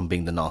from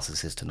being the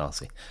narcissist to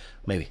Narcy.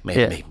 Maybe.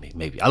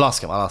 I'll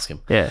ask him.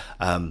 Yeah.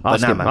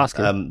 Ask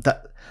him.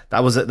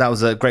 That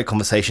was a great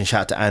conversation.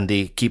 Shout out to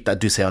Andy. Keep that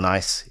Duce on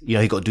ice.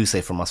 He got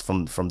Duce from us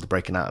from the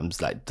Breaking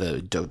Atoms, like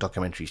the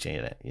documentaries.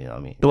 You know what I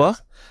mean? The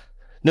what?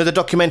 No, the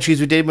documentaries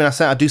we did when I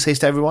sent our Duces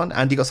to everyone.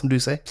 Andy got some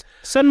Duce.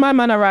 Send my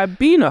man a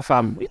Ribena,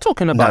 fam. What are you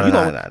talking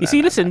about?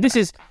 Listen, this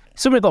is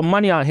somebody got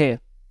money out here.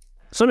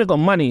 Somebody got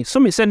money.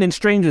 Somebody sending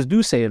strangers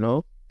Duce,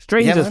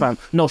 Strangers, fam.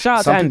 No, shout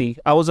out to Andy.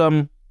 I was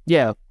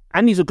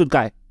Andy's a good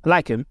guy. I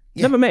like him.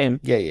 Never met him.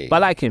 Yeah. But I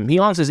like him. He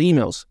answers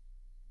emails.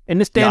 In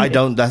this day, I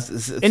don't. In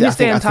this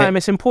day and time,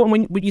 it's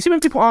important when you see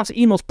when people answer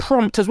emails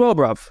prompt as well,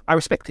 bruv. I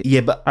respect it.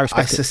 Yeah, but I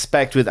it.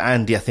 suspect with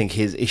Andy, I think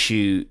his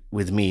issue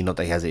with me, not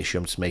that he has an issue,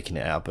 I'm just making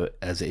it out, but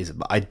as it is,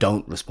 but I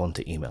don't respond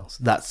to emails.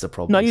 That's the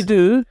problem. No, you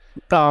do.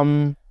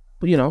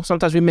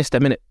 Sometimes we miss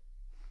them, innit?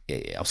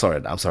 Yeah. I'm sorry.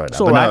 But right.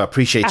 no, I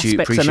appreciate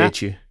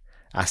Aspects you.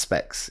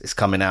 Aspects. It's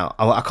coming out.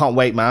 I can't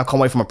wait, man. I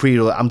can't wait for my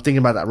pre-order. I'm thinking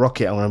about that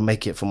rocket. I'm gonna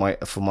make it for my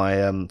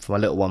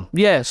little one.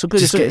 Yeah, so good.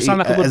 Just It sounds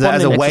like a good as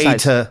bonding a way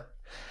exercise. to.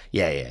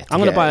 Yeah. I'm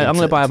gonna buy a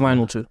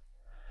vinyl too.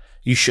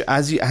 You should,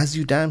 as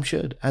you damn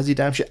should.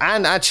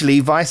 And actually,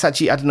 Vice I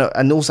don't know.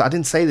 And also, I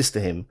didn't say this to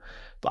him,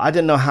 but I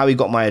didn't know how he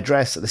got my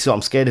address. This is what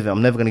I'm scared of him.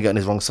 I'm never gonna get on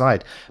his wrong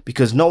side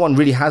because no one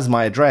really has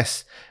my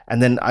address.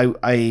 And then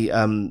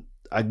someone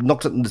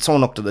knocked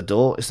at the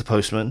door. It's the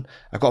postman.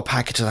 I got a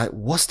package. I'm like,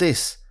 what's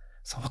this?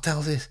 So what the hell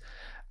is this?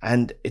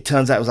 And it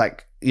turns out it was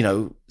like,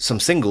 some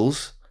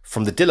singles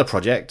from the Dilla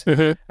project.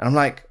 Mm-hmm. And I'm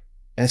like,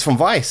 and it's from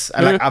Vice.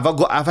 And like,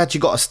 I've actually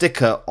got a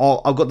sticker,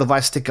 or I've got the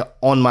Vice sticker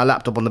on my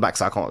laptop on the back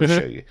side. I can't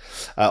show you.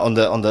 On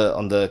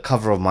the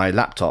cover of my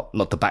laptop,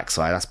 not the back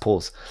side, that's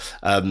pause.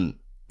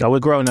 No, we're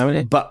grown now,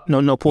 innit? But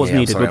no pause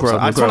needed. We're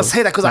grown. I just want to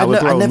say that because I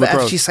never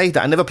actually say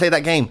that. I never play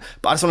that game.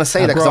 But I just want to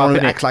say that because I want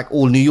to act like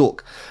all New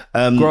York.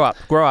 Grow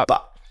up.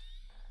 But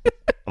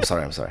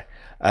I'm sorry.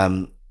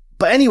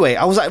 But anyway,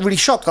 I was like really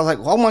shocked. I was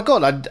like, oh my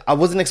God, I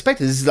wasn't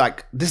expecting this.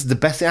 This is the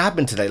best thing that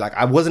happened today. Like,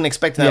 I wasn't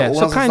expecting that. Yeah,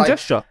 it's a kind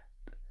gesture.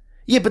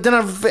 Yeah, but then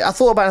I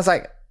thought about it. I was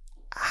like,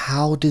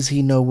 how does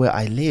he know where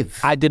I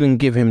live? I didn't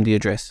give him the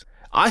address.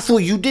 I thought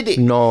you did it.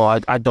 No,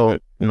 I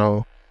don't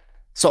know.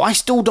 So I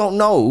still don't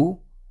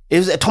know. It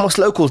was a Thomas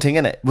Local thing,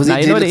 innit?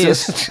 You know what it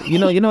is? You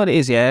know what it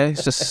is, yeah?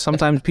 It's just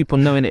sometimes people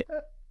know innit.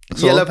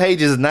 So, Yellow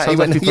Pages and that. He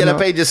went Yellow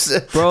Pages,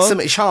 bro,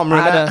 Summit Charm.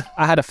 I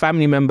had a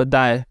family member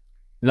die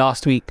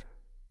last week.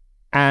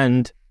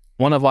 and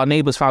one of our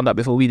neighbours found out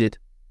before we did.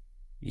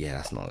 Yeah,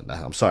 that's not.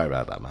 I'm sorry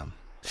about that, man.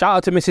 Shout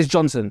out to Mrs.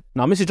 Johnson.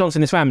 Now, Mrs.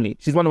 Johnson is family.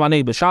 She's one of our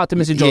neighbours. Shout out to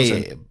Mrs.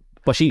 Johnson. Yeah.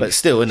 But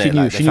still, innit? she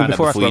knew, like, she knew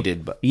before us, we bro.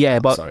 did. But Yeah,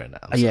 but sorry,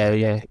 I'm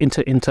sorry. yeah.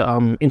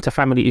 Into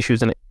family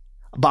issues, innit?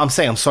 But I'm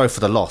saying I'm sorry for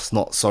the loss,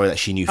 not sorry that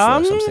she knew first.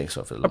 I'm saying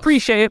sorry for the loss.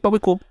 Appreciate it, but we're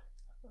cool.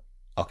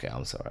 Okay,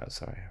 I'm sorry.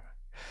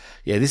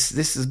 Yeah, this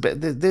is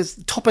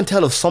there's top and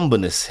tail of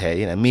somberness here.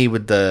 You know, me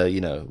with the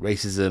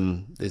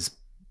racism. There's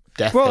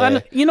death, Bro,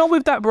 here. and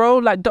with that,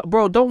 bro,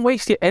 bro, don't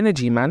waste your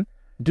energy, man.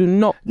 Do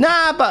not.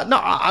 Nah, but no,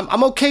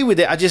 I'm okay with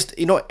it. I just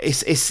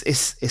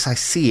it's I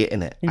see it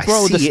in it.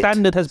 Bro, the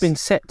standard has been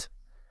set.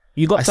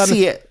 You got I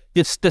see it.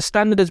 The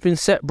standard has been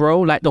set,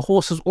 bro. Like the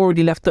horse has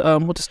already left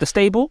the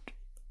stable.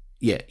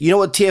 Yeah, you know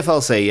what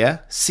TFL say? Yeah,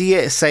 see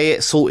it, say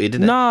it, sorted.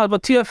 Innit? Nah,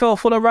 but TFL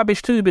full of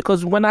rubbish too.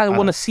 Because when I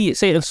want to see it,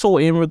 say it, and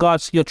sort it in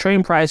regards to your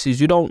train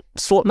prices, you don't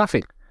sort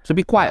nothing. So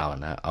be quiet. Wow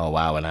and that. Oh,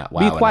 wow and that.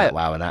 Be quiet.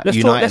 Wow and that. Let's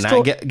Unite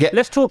talk. and that.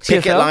 Let's talk TFL.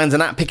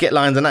 Picket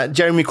lines and that.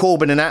 Jeremy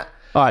Corbyn and that.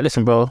 All right,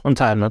 listen, bro. I'm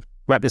tired, man.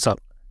 Wrap this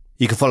up.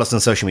 You can follow us on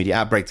social media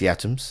at Break the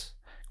Atoms.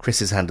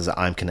 Chris's handles at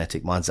I'm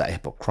Kinetic. Mine's at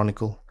Hip Hop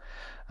Chronicle.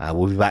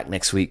 We'll be back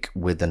next week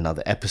with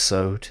another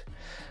episode.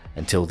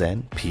 Until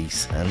then,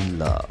 peace and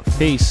love.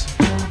 Peace.